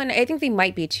someone. I think they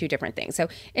might be 2 different things. So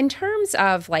in terms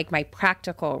of like my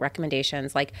practical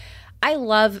recommendations, like I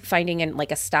love finding in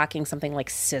like a stocking something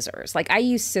like scissors. Like I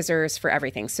use scissors for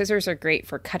everything. Scissors are great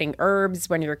for cutting herbs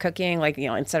when you're cooking, like, you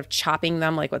know, instead of chopping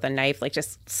them like with a knife, like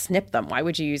just snip them. Why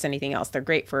would you use anything else? They're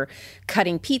great for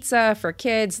cutting pizza for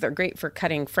kids. They're great for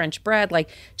cutting French bread. Like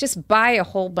just buy a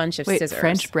whole bunch of scissors.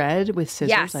 French bread with scissors?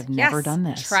 Yes, I've never done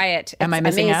this. Try it. Am I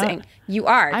missing amazing. out? You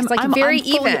are. It's like very I'm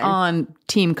fully even. on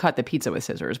team cut the pizza with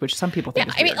scissors, which some people think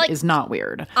is not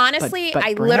weird. Honestly, but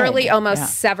I bread, literally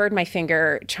almost severed my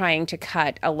finger trying to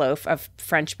cut a loaf of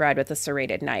French bread with a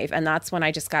serrated knife. And that's when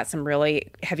I just got some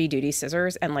really heavy duty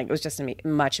scissors, and like it was just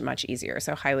much, much easier.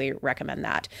 So highly recommend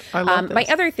that. I love this. My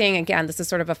other thing, again, this is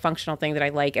sort of a functional thing that I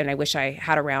like and I wish I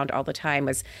had around all the time,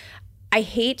 was I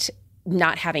hate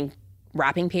not having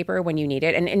wrapping paper when you need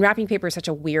it. And wrapping paper is such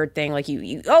a weird thing. Like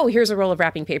here's a roll of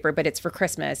wrapping paper, but it's for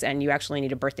Christmas and you actually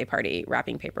need a birthday party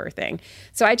wrapping paper thing.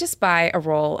 So I just buy a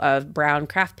roll of brown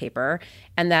craft paper,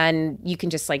 and then you can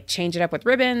just like change it up with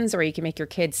ribbons, or you can make your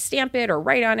kids stamp it or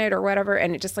write on it or whatever,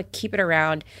 and it just like keep it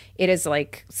around. It is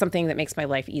like something that makes my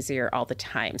life easier all the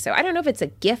time. So I don't know if it's a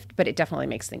gift, but it definitely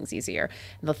makes things easier.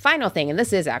 And the final thing, and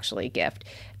this is actually a gift,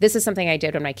 this is something I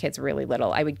did when my kids were really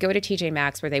little. I would go to TJ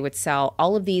Maxx where they would sell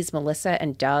all of these Melissa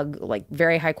and Doug, like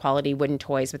very high quality wooden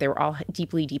toys, but they were all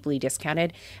deeply, deeply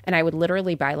discounted. And I would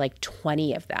literally buy like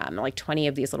 20 of them, like 20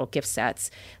 of these little gift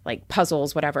sets, like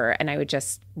puzzles, whatever. And I would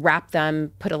just wrap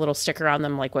them, put a little sticker on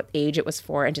them, like what age it was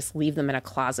for, and just leave them in a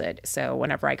closet. So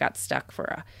whenever I got stuck for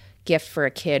a gift for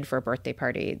a kid for a birthday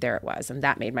party, there it was. And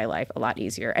that made my life a lot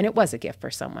easier. And it was a gift for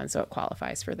someone, so it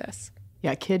qualifies for this.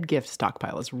 Yeah, kid gift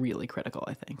stockpile is really critical,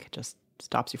 I think. It just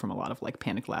stops you from a lot of like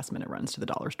panicked last minute runs to the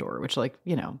dollar store, which like,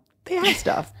 you know, they have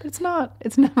stuff. It's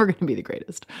never going to be the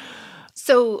greatest.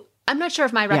 So I'm not sure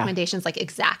if my recommendations like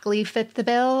exactly fit the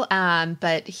bill,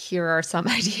 but here are some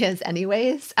ideas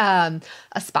anyways. A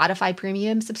Spotify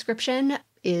premium subscription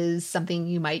is something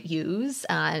you might use.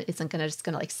 It's not just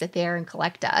going to like sit there and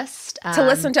collect dust. To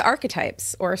listen to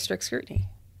Archetypes or Strict Scrutiny.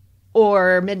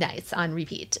 Or Midnights on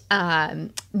repeat.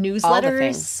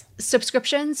 Newsletters,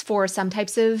 subscriptions for some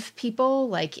types of people.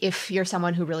 Like if you're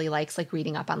someone who really likes like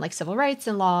reading up on like civil rights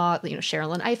and law, you know,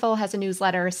 Sherilyn Ifill has a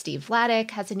newsletter, Steve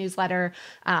Vladeck has a newsletter.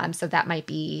 So that might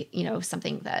be, you know,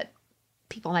 something that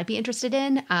people might be interested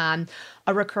in. A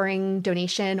recurring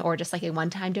donation or just like a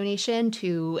one-time donation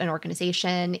to an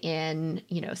organization in,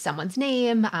 you know, someone's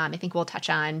name. I think we'll touch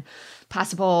on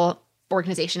possible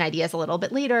organization ideas a little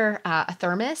bit later. A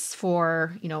thermos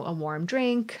for, you know, a warm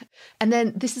drink. And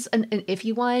then this is an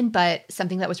iffy one, but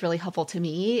something that was really helpful to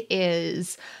me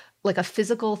is like a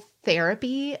physical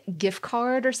therapy gift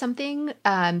card or something,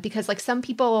 because like some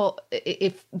people,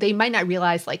 if they might not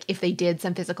realize, like if they did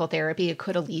some physical therapy, it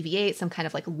could alleviate some kind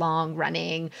of like long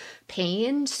running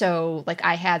pain. So like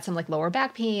I had some like lower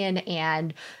back pain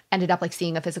and ended up like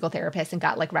seeing a physical therapist and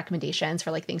got like recommendations for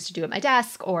like things to do at my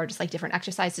desk or just like different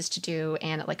exercises to do,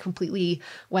 and it like completely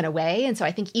went away. And so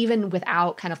I think even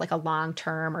without kind of like a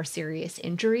long-term or serious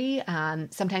injury,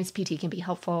 sometimes PT can be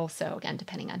helpful. So again,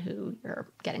 depending on who you're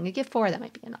getting a gift for, that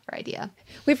might be another idea.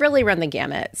 We've really run the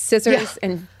gamut: scissors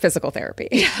and physical therapy.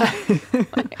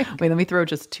 Wait, let me throw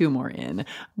just 2 more in.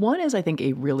 One is, I think,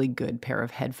 a really good pair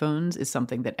of headphones is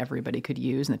something that everybody could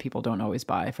use and that people don't always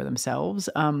buy for themselves.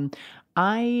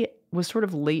 I was sort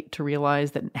of late to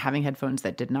realize that having headphones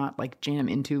that did not like jam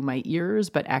into my ears,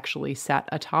 but actually sat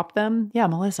atop them. Yeah,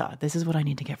 Melissa, this is what I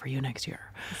need to get for you next year.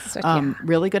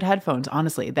 Really good headphones,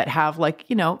 honestly, that have like,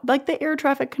 you know, like the air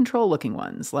traffic control looking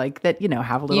ones, like that, you know,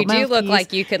 have a little You do look mouthpiece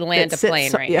like you could land a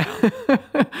plane right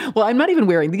now. Well, I'm not even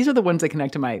wearing, these are the ones that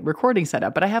connect to my recording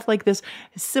setup, but I have like this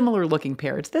similar looking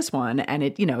pair. It's this one, and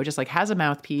it, you know, just like has a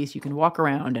mouthpiece. You can walk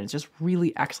around and it's just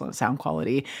really excellent sound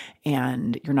quality,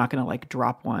 and you're not going to like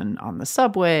drop one on the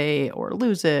subway or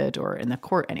lose it or in the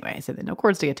court. Anyway, I said that no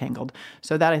cords to get tangled.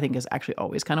 So that I think is actually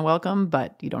always kind of welcome,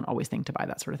 but you don't always think to buy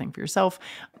that sort of thing for yourself.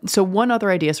 So one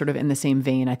other idea sort of in the same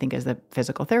vein, I think, as the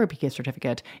physical therapy gift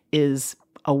certificate is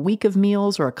a week of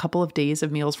meals or a couple of days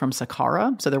of meals from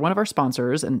Sakara. So they're one of our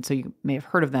sponsors, and so you may have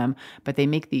heard of them, but they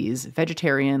make these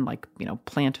vegetarian, like, you know,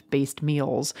 plant-based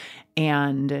meals,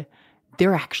 and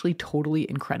they're actually totally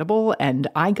incredible. And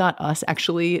I got us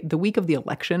actually the week of the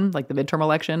election, like the midterm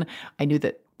election, I knew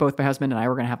that both my husband and I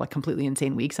were going to have like completely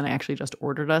insane weeks. And I actually just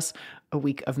ordered us a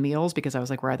week of meals because I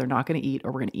was like, we're either not going to eat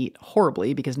or we're going to eat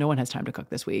horribly because no one has time to cook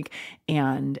this week.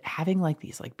 And having like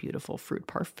these like beautiful fruit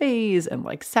parfaits and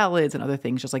like salads and other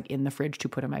things just like in the fridge to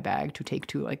put in my bag to take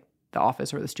to like the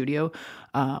office or the studio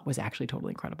was actually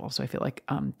totally incredible. So I feel like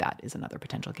that is another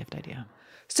potential gift idea.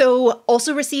 So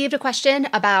also received a question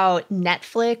about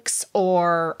Netflix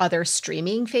or other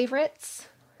streaming favorites.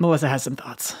 Melissa has some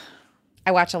thoughts.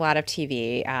 I watch a lot of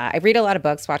TV. I read a lot of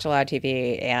books, watch a lot of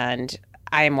TV, and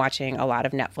I am watching a lot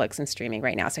of Netflix and streaming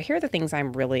right now. So here are the things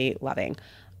I'm really loving.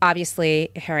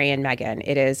 Obviously, Harry and Meghan.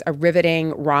 It is a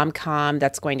riveting rom-com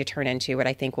that's going to turn into what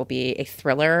I think will be a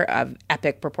thriller of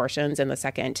epic proportions in the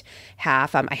second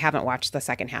half. I haven't watched the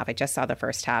second half. I just saw the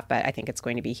first half, but I think it's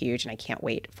going to be huge, and I can't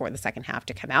wait for the second half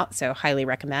to come out. So highly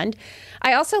recommend.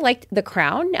 I also liked The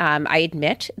Crown. I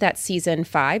admit that season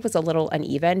 5 was a little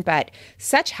uneven, but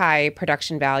such high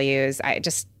production values. I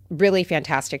just really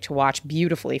fantastic to watch,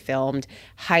 beautifully filmed,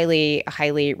 highly,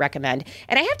 highly recommend.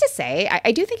 And I have to say,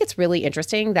 I do think it's really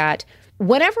interesting that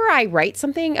whenever I write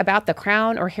something about The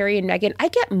Crown or Harry and Meghan, I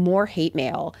get more hate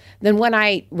mail than when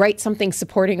I write something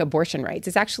supporting abortion rights.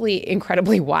 It's actually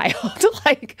incredibly wild.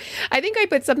 Like, I think I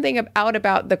put something out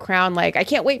about The Crown, like, I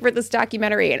can't wait for this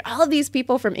documentary. And all of these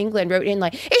people from England wrote in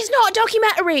like, it's not a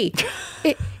documentary.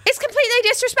 It's completely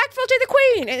disrespectful to the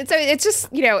Queen. And so it's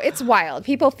just, you know, it's wild.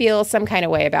 People feel some kind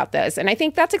of way about this. And I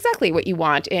think that's exactly what you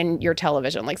want in your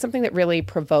television, like something that really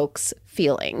provokes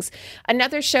feelings.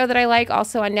 Another show that I like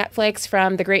also on Netflix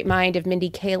from the great mind of Mindy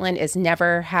Kaling is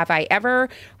Never Have I Ever.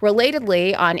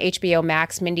 Relatedly, on HBO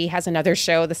Max, Mindy has another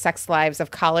show, The Sex Lives of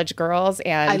College Girls.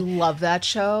 And I love that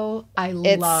show. I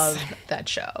love that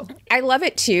show. I love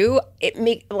it too.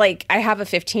 I have a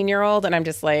 15-year-old and I'm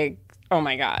just like, oh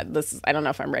my God, I don't know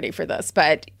if I'm ready for this,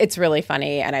 but it's really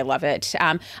funny and I love it.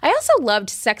 I also loved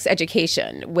Sex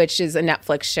Education, which is a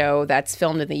Netflix show that's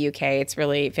filmed in the UK. It's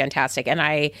really fantastic. And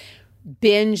I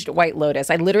binged White Lotus.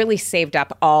 I literally saved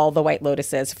up all the White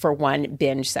Lotuses for one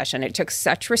binge session. It took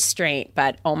such restraint,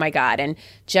 but oh my God. And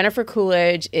Jennifer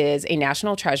Coolidge is a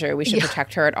national treasure. We should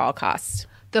protect her at all costs.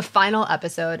 The final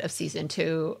episode of season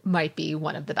 2 might be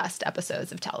one of the best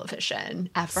episodes of television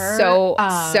ever. So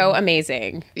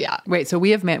amazing. Yeah. Wait, so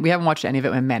we haven't watched any of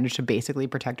it and managed to basically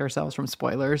protect ourselves from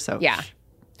spoilers. So yeah.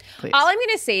 Please. All I'm going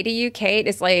to say to you, Kate,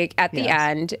 is like at the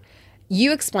end,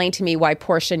 you explain to me why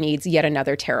Portia needs yet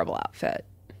another terrible outfit.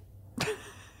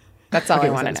 That's all I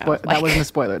want to know. That wasn't a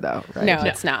spoiler though, right? No,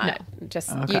 it's not. No.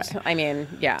 Just, okay.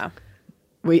 Yeah.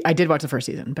 I did watch the first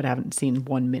season, but I haven't seen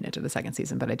 1 minute of the second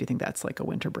season. But I do think that's like a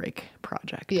winter break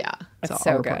project. Yeah. It's so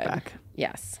so I'll good. report back.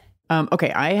 Yes.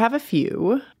 Okay, I have a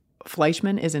few.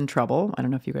 Fleischman is in Trouble. I don't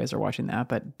know if you guys are watching that,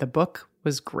 but the book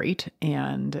was great.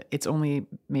 And it's only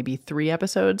maybe 3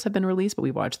 episodes have been released, but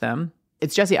we watched them.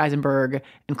 It's Jesse Eisenberg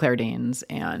and Claire Danes,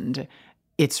 and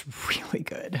it's really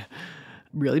good.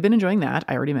 Really been enjoying that.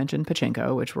 I already mentioned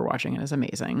Pachinko, which we're watching and is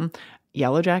amazing.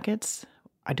 Yellow Jackets.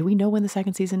 Do we know when the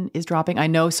second season is dropping? I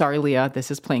know, sorry, Leah, this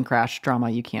is plane crash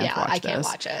drama. You can't watch this. Yeah, I can't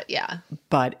watch it. Yeah.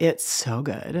 But it's so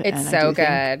good. It's so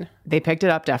good. They picked it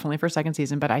up definitely for second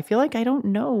season, but I feel like I don't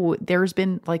know. There's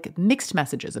been like mixed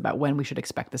messages about when we should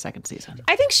expect the second season.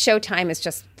 I think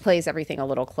Showtime plays everything a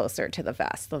little closer to the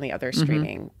vest than the other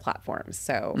streaming platforms.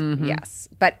 So yes,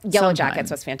 but Yellow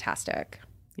Jackets was fantastic.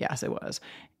 Yes, it was.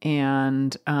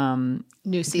 And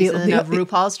new season of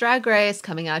RuPaul's Drag Race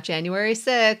coming out January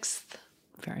 6th.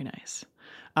 Very nice.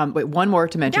 Wait, one more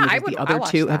to mention. Yeah, the other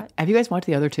two. Have you guys watched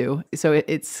the other two? So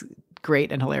it's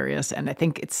great and hilarious. And I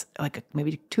think it's like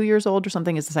maybe 2 years old or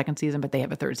something is the second season, but they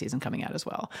have a third season coming out as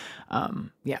well.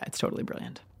 Yeah, it's totally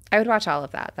brilliant. I would watch all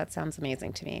of that. That sounds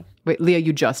amazing to me. Wait, Leah,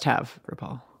 you just have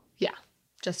RuPaul. Yeah.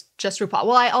 Just RuPaul.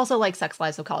 Well, I also like Sex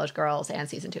Lives of College Girls and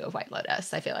season 2 of White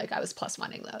Lotus. I feel like I was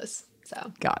 +1ing those.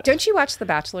 So got it. Don't you watch The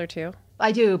Bachelor too?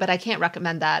 I do, but I can't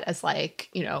recommend that as like,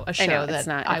 a show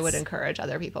I would encourage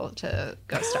other people to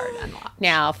go start and watch.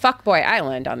 Now, Fuckboy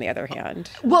Island, on the other hand.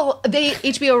 Well,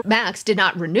 HBO Max did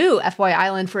not renew FBoy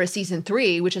Island for a season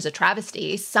 3, which is a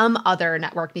travesty. Some other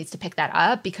network needs to pick that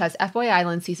up because FBoy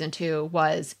Island season 2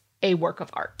 was a work of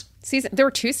art. There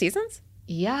were 2 seasons?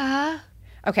 Yeah.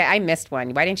 Okay, I missed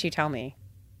one. Why didn't you tell me?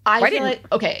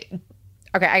 Okay,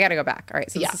 I got to go back. All right,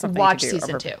 so this is something watch to do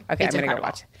season 2. Okay, It's I'm going to go incredible.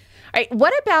 watch. All right,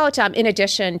 what about, in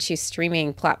addition to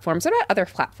streaming platforms, what about other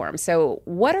platforms? So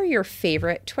what are your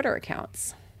favorite Twitter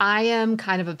accounts? I am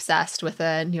kind of obsessed with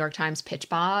a New York Times pitch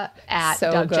bot at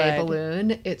So Doug J. good.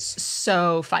 Balloon. It's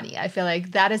so funny. I feel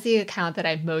like that is the account that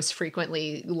I most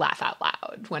frequently laugh out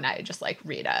loud when I just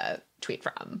read a tweet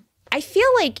from. I feel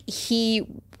like he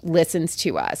listens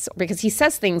to us because he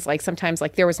says things like sometimes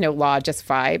there was no law, just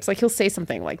vibes. He'll say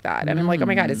something like that. And I'm like, oh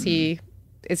my God, is he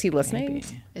listening?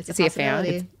 Maybe. Is he a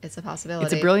fan? It's a possibility.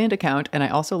 It's a brilliant account, and I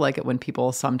also like it when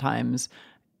people sometimes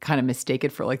kind of mistake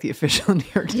it for the official New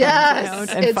York Times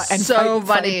account. It's so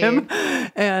fight funny. him.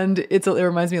 And it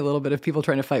reminds me a little bit of people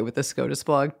trying to fight with the SCOTUS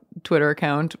blog Twitter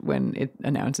account when it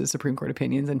announces Supreme Court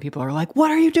opinions, and people are like, "What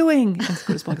are you doing?" And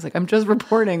SCOTUS blog is like, "I'm just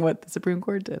reporting what the Supreme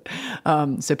Court did."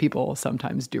 So people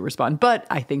sometimes do respond, but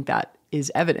I think that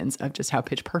is evidence of just how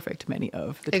pitch perfect many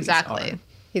of the tweets are.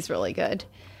 He's really good.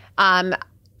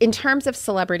 In terms of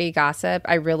celebrity gossip,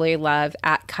 I really love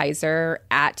 @Kaiser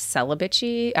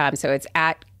 @Celibitchy. So it's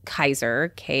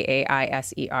 @Kaiser,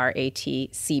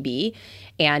 KAISERATCB,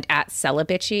 and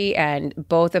 @Celibitchy. And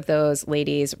both of those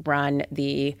ladies run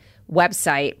the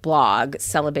website blog,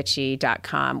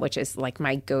 celibitchy.com, which is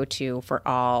my go-to for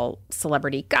all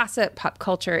celebrity gossip, pop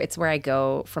culture. It's where I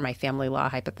go for my family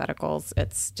law hypotheticals.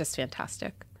 It's just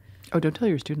fantastic. Oh, don't tell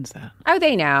your students that. Oh,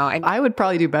 they know. I would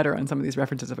probably do better on some of these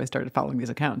references if I started following these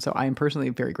accounts. So I am personally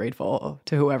very grateful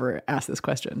to whoever asked this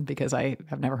question because I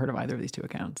have never heard of either of these 2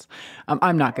 accounts.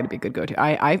 I'm not going to be a good go-to.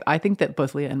 I think that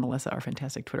both Leah and Melissa are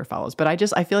fantastic Twitter follows, but I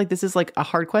feel like this is a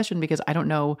hard question because I don't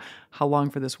know how long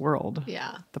for this world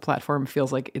the platform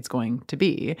feels like it's going to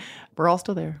be. We're all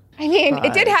still there. I mean,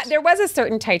 it did there was a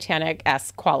certain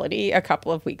Titanic-esque quality a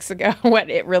couple of weeks ago when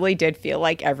it really did feel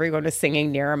like everyone was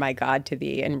singing Nearer My God to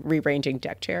Thee and rearranging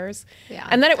deck chairs. Yeah.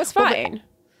 And then it was fine.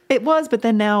 It was, but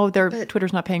then now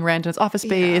Twitter's not paying rent in its office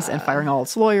space and firing all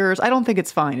its lawyers. I don't think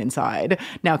it's fine inside.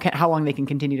 Now, how long they can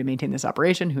continue to maintain this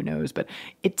operation, who knows? But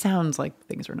it sounds like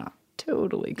things are not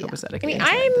totally copacetic. I mean,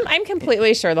 I'm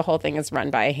completely sure the whole thing is run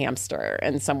by a hamster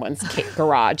in someone's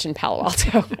garage in Palo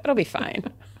Alto. It'll be fine.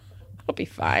 It'll be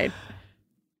fine.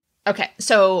 Okay,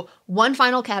 so one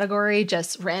final category,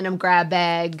 just random grab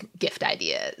bag gift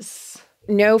ideas.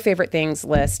 No favorite things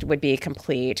list would be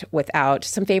complete without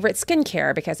some favorite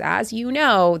skincare because, as you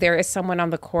know, there is someone on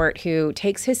the court who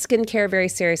takes his skincare very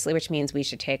seriously, which means we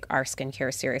should take our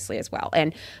skincare seriously as well.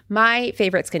 And my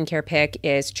favorite skincare pick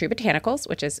is True Botanicals,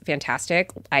 which is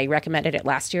fantastic. I recommended it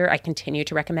last year. I continue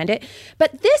to recommend it.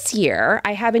 But this year,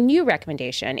 I have a new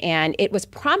recommendation, and it was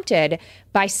prompted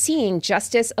by seeing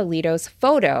Justice Alito's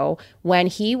photo when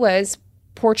he was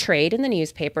portrayed in the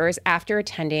newspapers after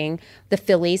attending the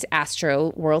Phillies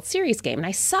Astro World Series game. And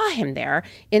I saw him there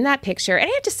in that picture. And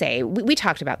I have to say, we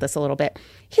talked about this a little bit.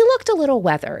 He looked a little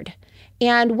weathered.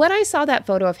 And when I saw that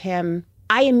photo of him,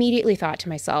 I immediately thought to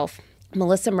myself,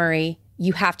 Melissa Murray,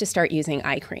 you have to start using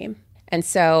eye cream. And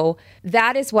so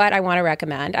that is what I want to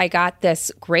recommend. I got this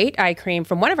great eye cream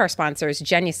from one of our sponsors,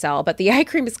 Genucel, but the eye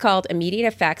cream is called Immediate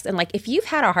Effects. And if you've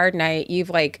had a hard night,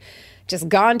 you've just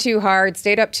gone too hard,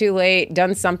 stayed up too late,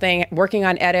 done something, working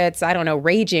on edits, I don't know,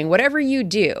 raging, whatever you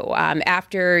do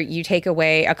after you take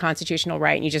away a constitutional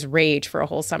right and you just rage for a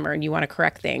whole summer and you want to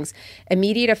correct things.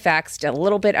 Immediate Effects, a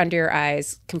little bit under your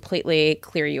eyes, completely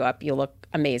clear you up. You'll look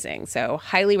amazing. So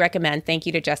highly recommend. Thank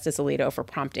you to Justice Alito for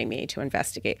prompting me to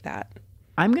investigate that.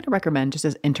 I'm going to recommend, just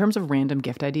as in terms of random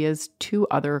gift ideas, 2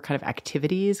 other kind of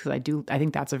activities, because I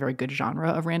think that's a very good genre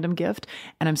of random gift.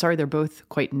 And I'm sorry, they're both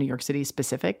quite New York City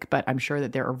specific, but I'm sure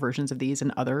that there are versions of these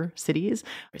in other cities.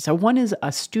 So one is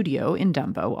a studio in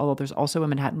Dumbo, although there's also a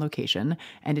Manhattan location,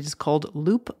 and it is called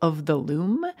Loop of the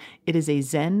Loom. It is a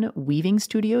Zen weaving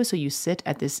studio. So you sit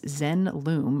at this Zen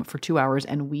loom for 2 hours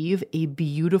and weave a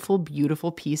beautiful,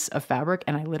 beautiful piece of fabric.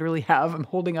 And I literally I'm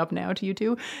holding up now to you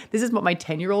two. This is what my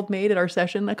 10-year-old made at our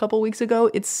session a couple weeks ago.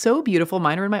 It's so beautiful.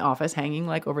 Mine are in my office hanging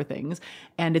over things,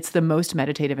 and it's the most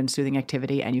meditative and soothing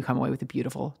activity, and you come away with a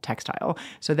beautiful textile.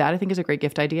 So that I think is a great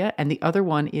gift idea. And the other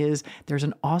one is there's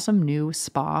an awesome new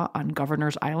spa on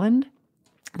Governor's Island.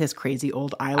 this crazy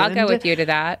old island. I'll go with you to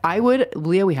that.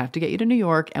 Leah, we have to get you to New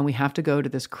York, and we have to go to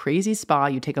this crazy spa.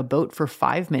 You take a boat for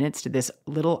 5 minutes to this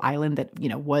little island that,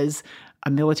 was a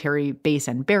military base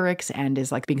and barracks and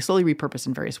is like being slowly repurposed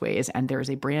in various ways. And there is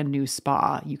a brand new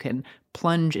spa. You can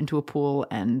plunge into a pool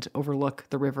and overlook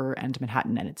the river and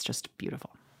Manhattan, and it's just beautiful.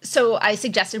 So I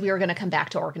suggested we were going to come back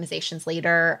to organizations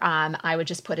later. I would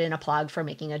just put in a plug for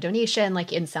making a donation,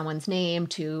 like in someone's name,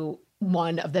 to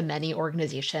one of the many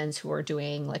organizations who are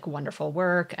doing like wonderful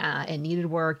work and needed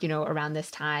work, around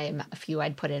this time. A few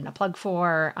I'd put in a plug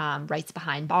for, Rights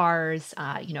Behind Bars,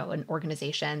 an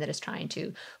organization that is trying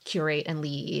to curate and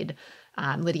lead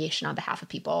litigation on behalf of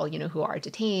people, who are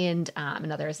detained.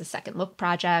 Another is the Second Look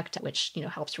Project, which,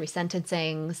 helps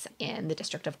resentencings in the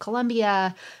District of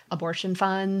Columbia. Abortion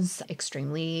funds,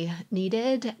 extremely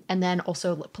needed. And then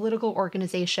also political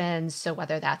organizations. So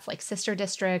whether that's like Sister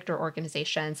District or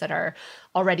organizations that are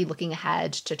already looking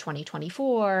ahead to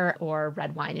 2024 or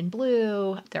Red Wine and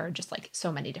Blue, there are just like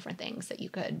so many different things that you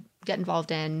could get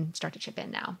involved in, start to chip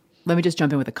in now. Let me just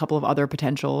jump in with a couple of other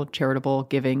potential charitable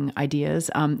giving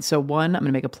ideas. So one, I'm going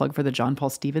to make a plug for the John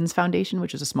Paul Stevens Foundation,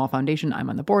 which is a small foundation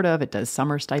I'm on the board of. It does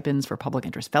summer stipends for public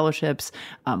interest fellowships.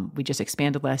 We just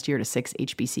expanded last year to 6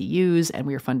 HBCUs, and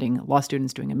we are funding law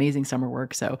students doing amazing summer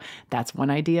work. So that's one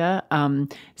idea.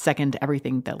 Second,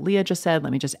 everything that Leah just said,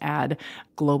 let me just add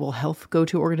global health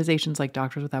go-to organizations like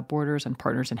Doctors Without Borders and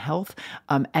Partners in Health.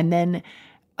 And then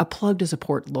a plug to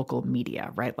support local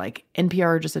media, right? Like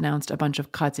NPR just announced a bunch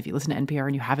of cuts. If you listen to NPR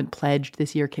and you haven't pledged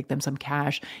this year, kick them some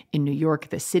cash. In New York,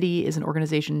 The City is an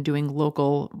organization doing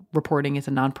local reporting. It's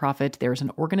a nonprofit. There's an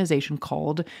organization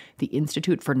called the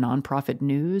Institute for Nonprofit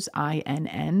News,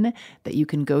 INN, that you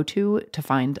can go to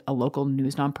find a local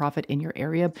news nonprofit in your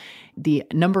area. The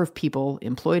number of people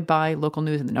employed by local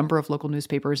news and the number of local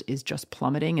newspapers is just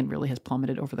plummeting and really has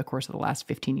plummeted over the course of the last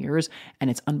 15 years. And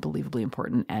it's unbelievably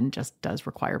important and just does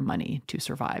require money to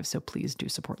survive. So please do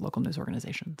support local news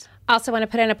organizations. Also want to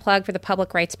put in a plug for the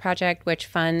Public Rights Project, which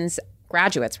funds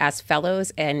graduates as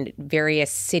fellows in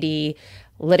various city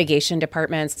litigation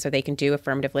departments so they can do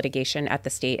affirmative litigation at the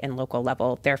state and local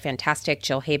level. They're fantastic.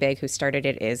 Jill Habig, who started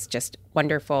it, is just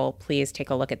wonderful. Please take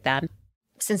a look at them.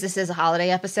 Since this is a holiday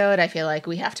episode, I feel like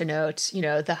we have to note,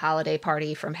 the holiday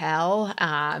party from hell,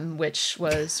 which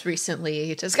was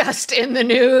recently discussed in the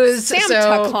news.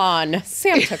 SantaCon.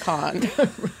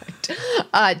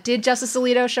 Right. Did Justice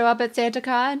Alito show up at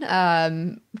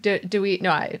SantaCon? Do we?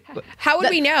 No. How would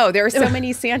we know? There are so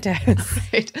many Santas.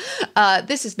 Right.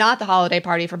 This is not the holiday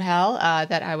party from hell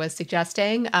that I was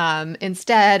suggesting.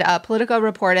 Instead, Politico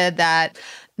reported that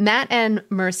Matt and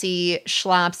Mercy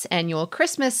Schlapp's annual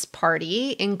Christmas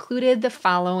party included the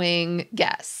following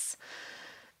guests.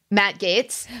 Matt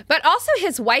Gaetz. But also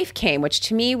his wife came, which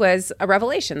to me was a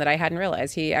revelation that I hadn't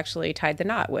realized. He actually tied the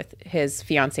knot with his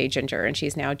fiancée, Ginger, and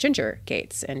she's now Ginger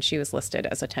Gaetz, and she was listed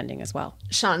as attending as well.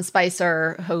 Sean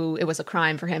Spicer, who it was a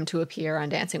crime for him to appear on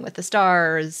Dancing with the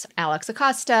Stars. Alex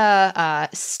Acosta,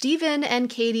 Stephen and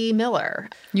Katie Miller.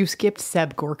 You skipped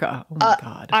Seb Gorka. Oh, my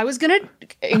God. I was going to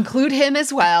include him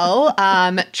as well.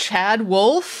 Chad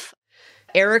Wolf,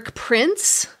 Eric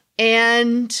Prince.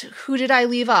 And who did I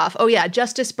leave off? Oh, yeah,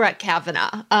 Justice Brett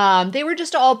Kavanaugh. They were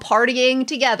just all partying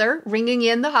together, ringing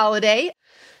in the holiday.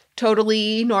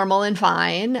 Totally normal and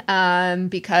fine,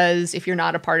 because if you're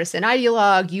not a partisan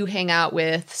ideologue, you hang out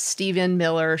with Stephen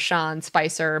Miller, Sean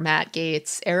Spicer, Matt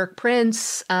Gaetz, Eric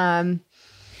Prince, and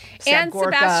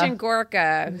Sebastian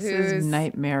Gorka, who's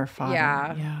nightmare father.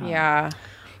 Yeah.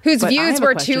 Whose views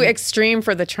were too extreme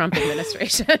for the Trump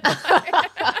administration.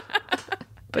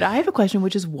 But I have a question,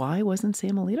 which is why wasn't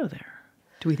Sam Alito there?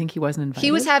 Do we think he wasn't invited?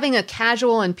 He was having a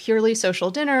casual and purely social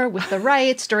dinner with the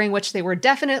rights, during which they were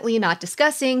definitely not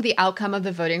discussing the outcome of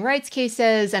the voting rights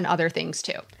cases and other things,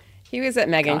 too. He was at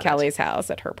Megyn Kelly's house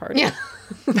at her party. Yeah.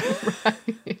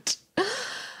 Right.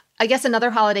 I guess another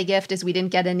holiday gift is we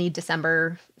didn't get any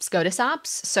December SCOTUS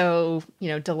ops, so,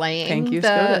 delaying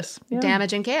the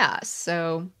damage and chaos.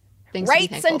 So things to be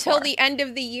rights until for. The end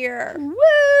of the year.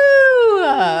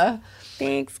 Woo!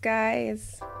 Thanks,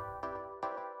 guys.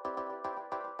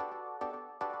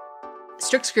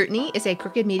 Strict Scrutiny is a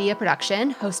Crooked Media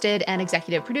production, hosted and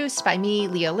executive produced by me,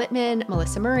 Leah Littman,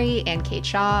 Melissa Murray, and Kate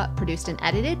Shaw, produced and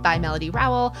edited by Melody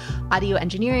Rowell, audio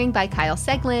engineering by Kyle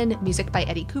Seglin, music by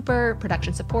Eddie Cooper,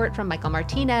 production support from Michael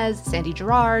Martinez, Sandy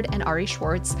Girard, and Ari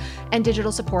Schwartz, and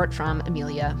digital support from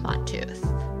Amelia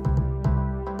Montooth.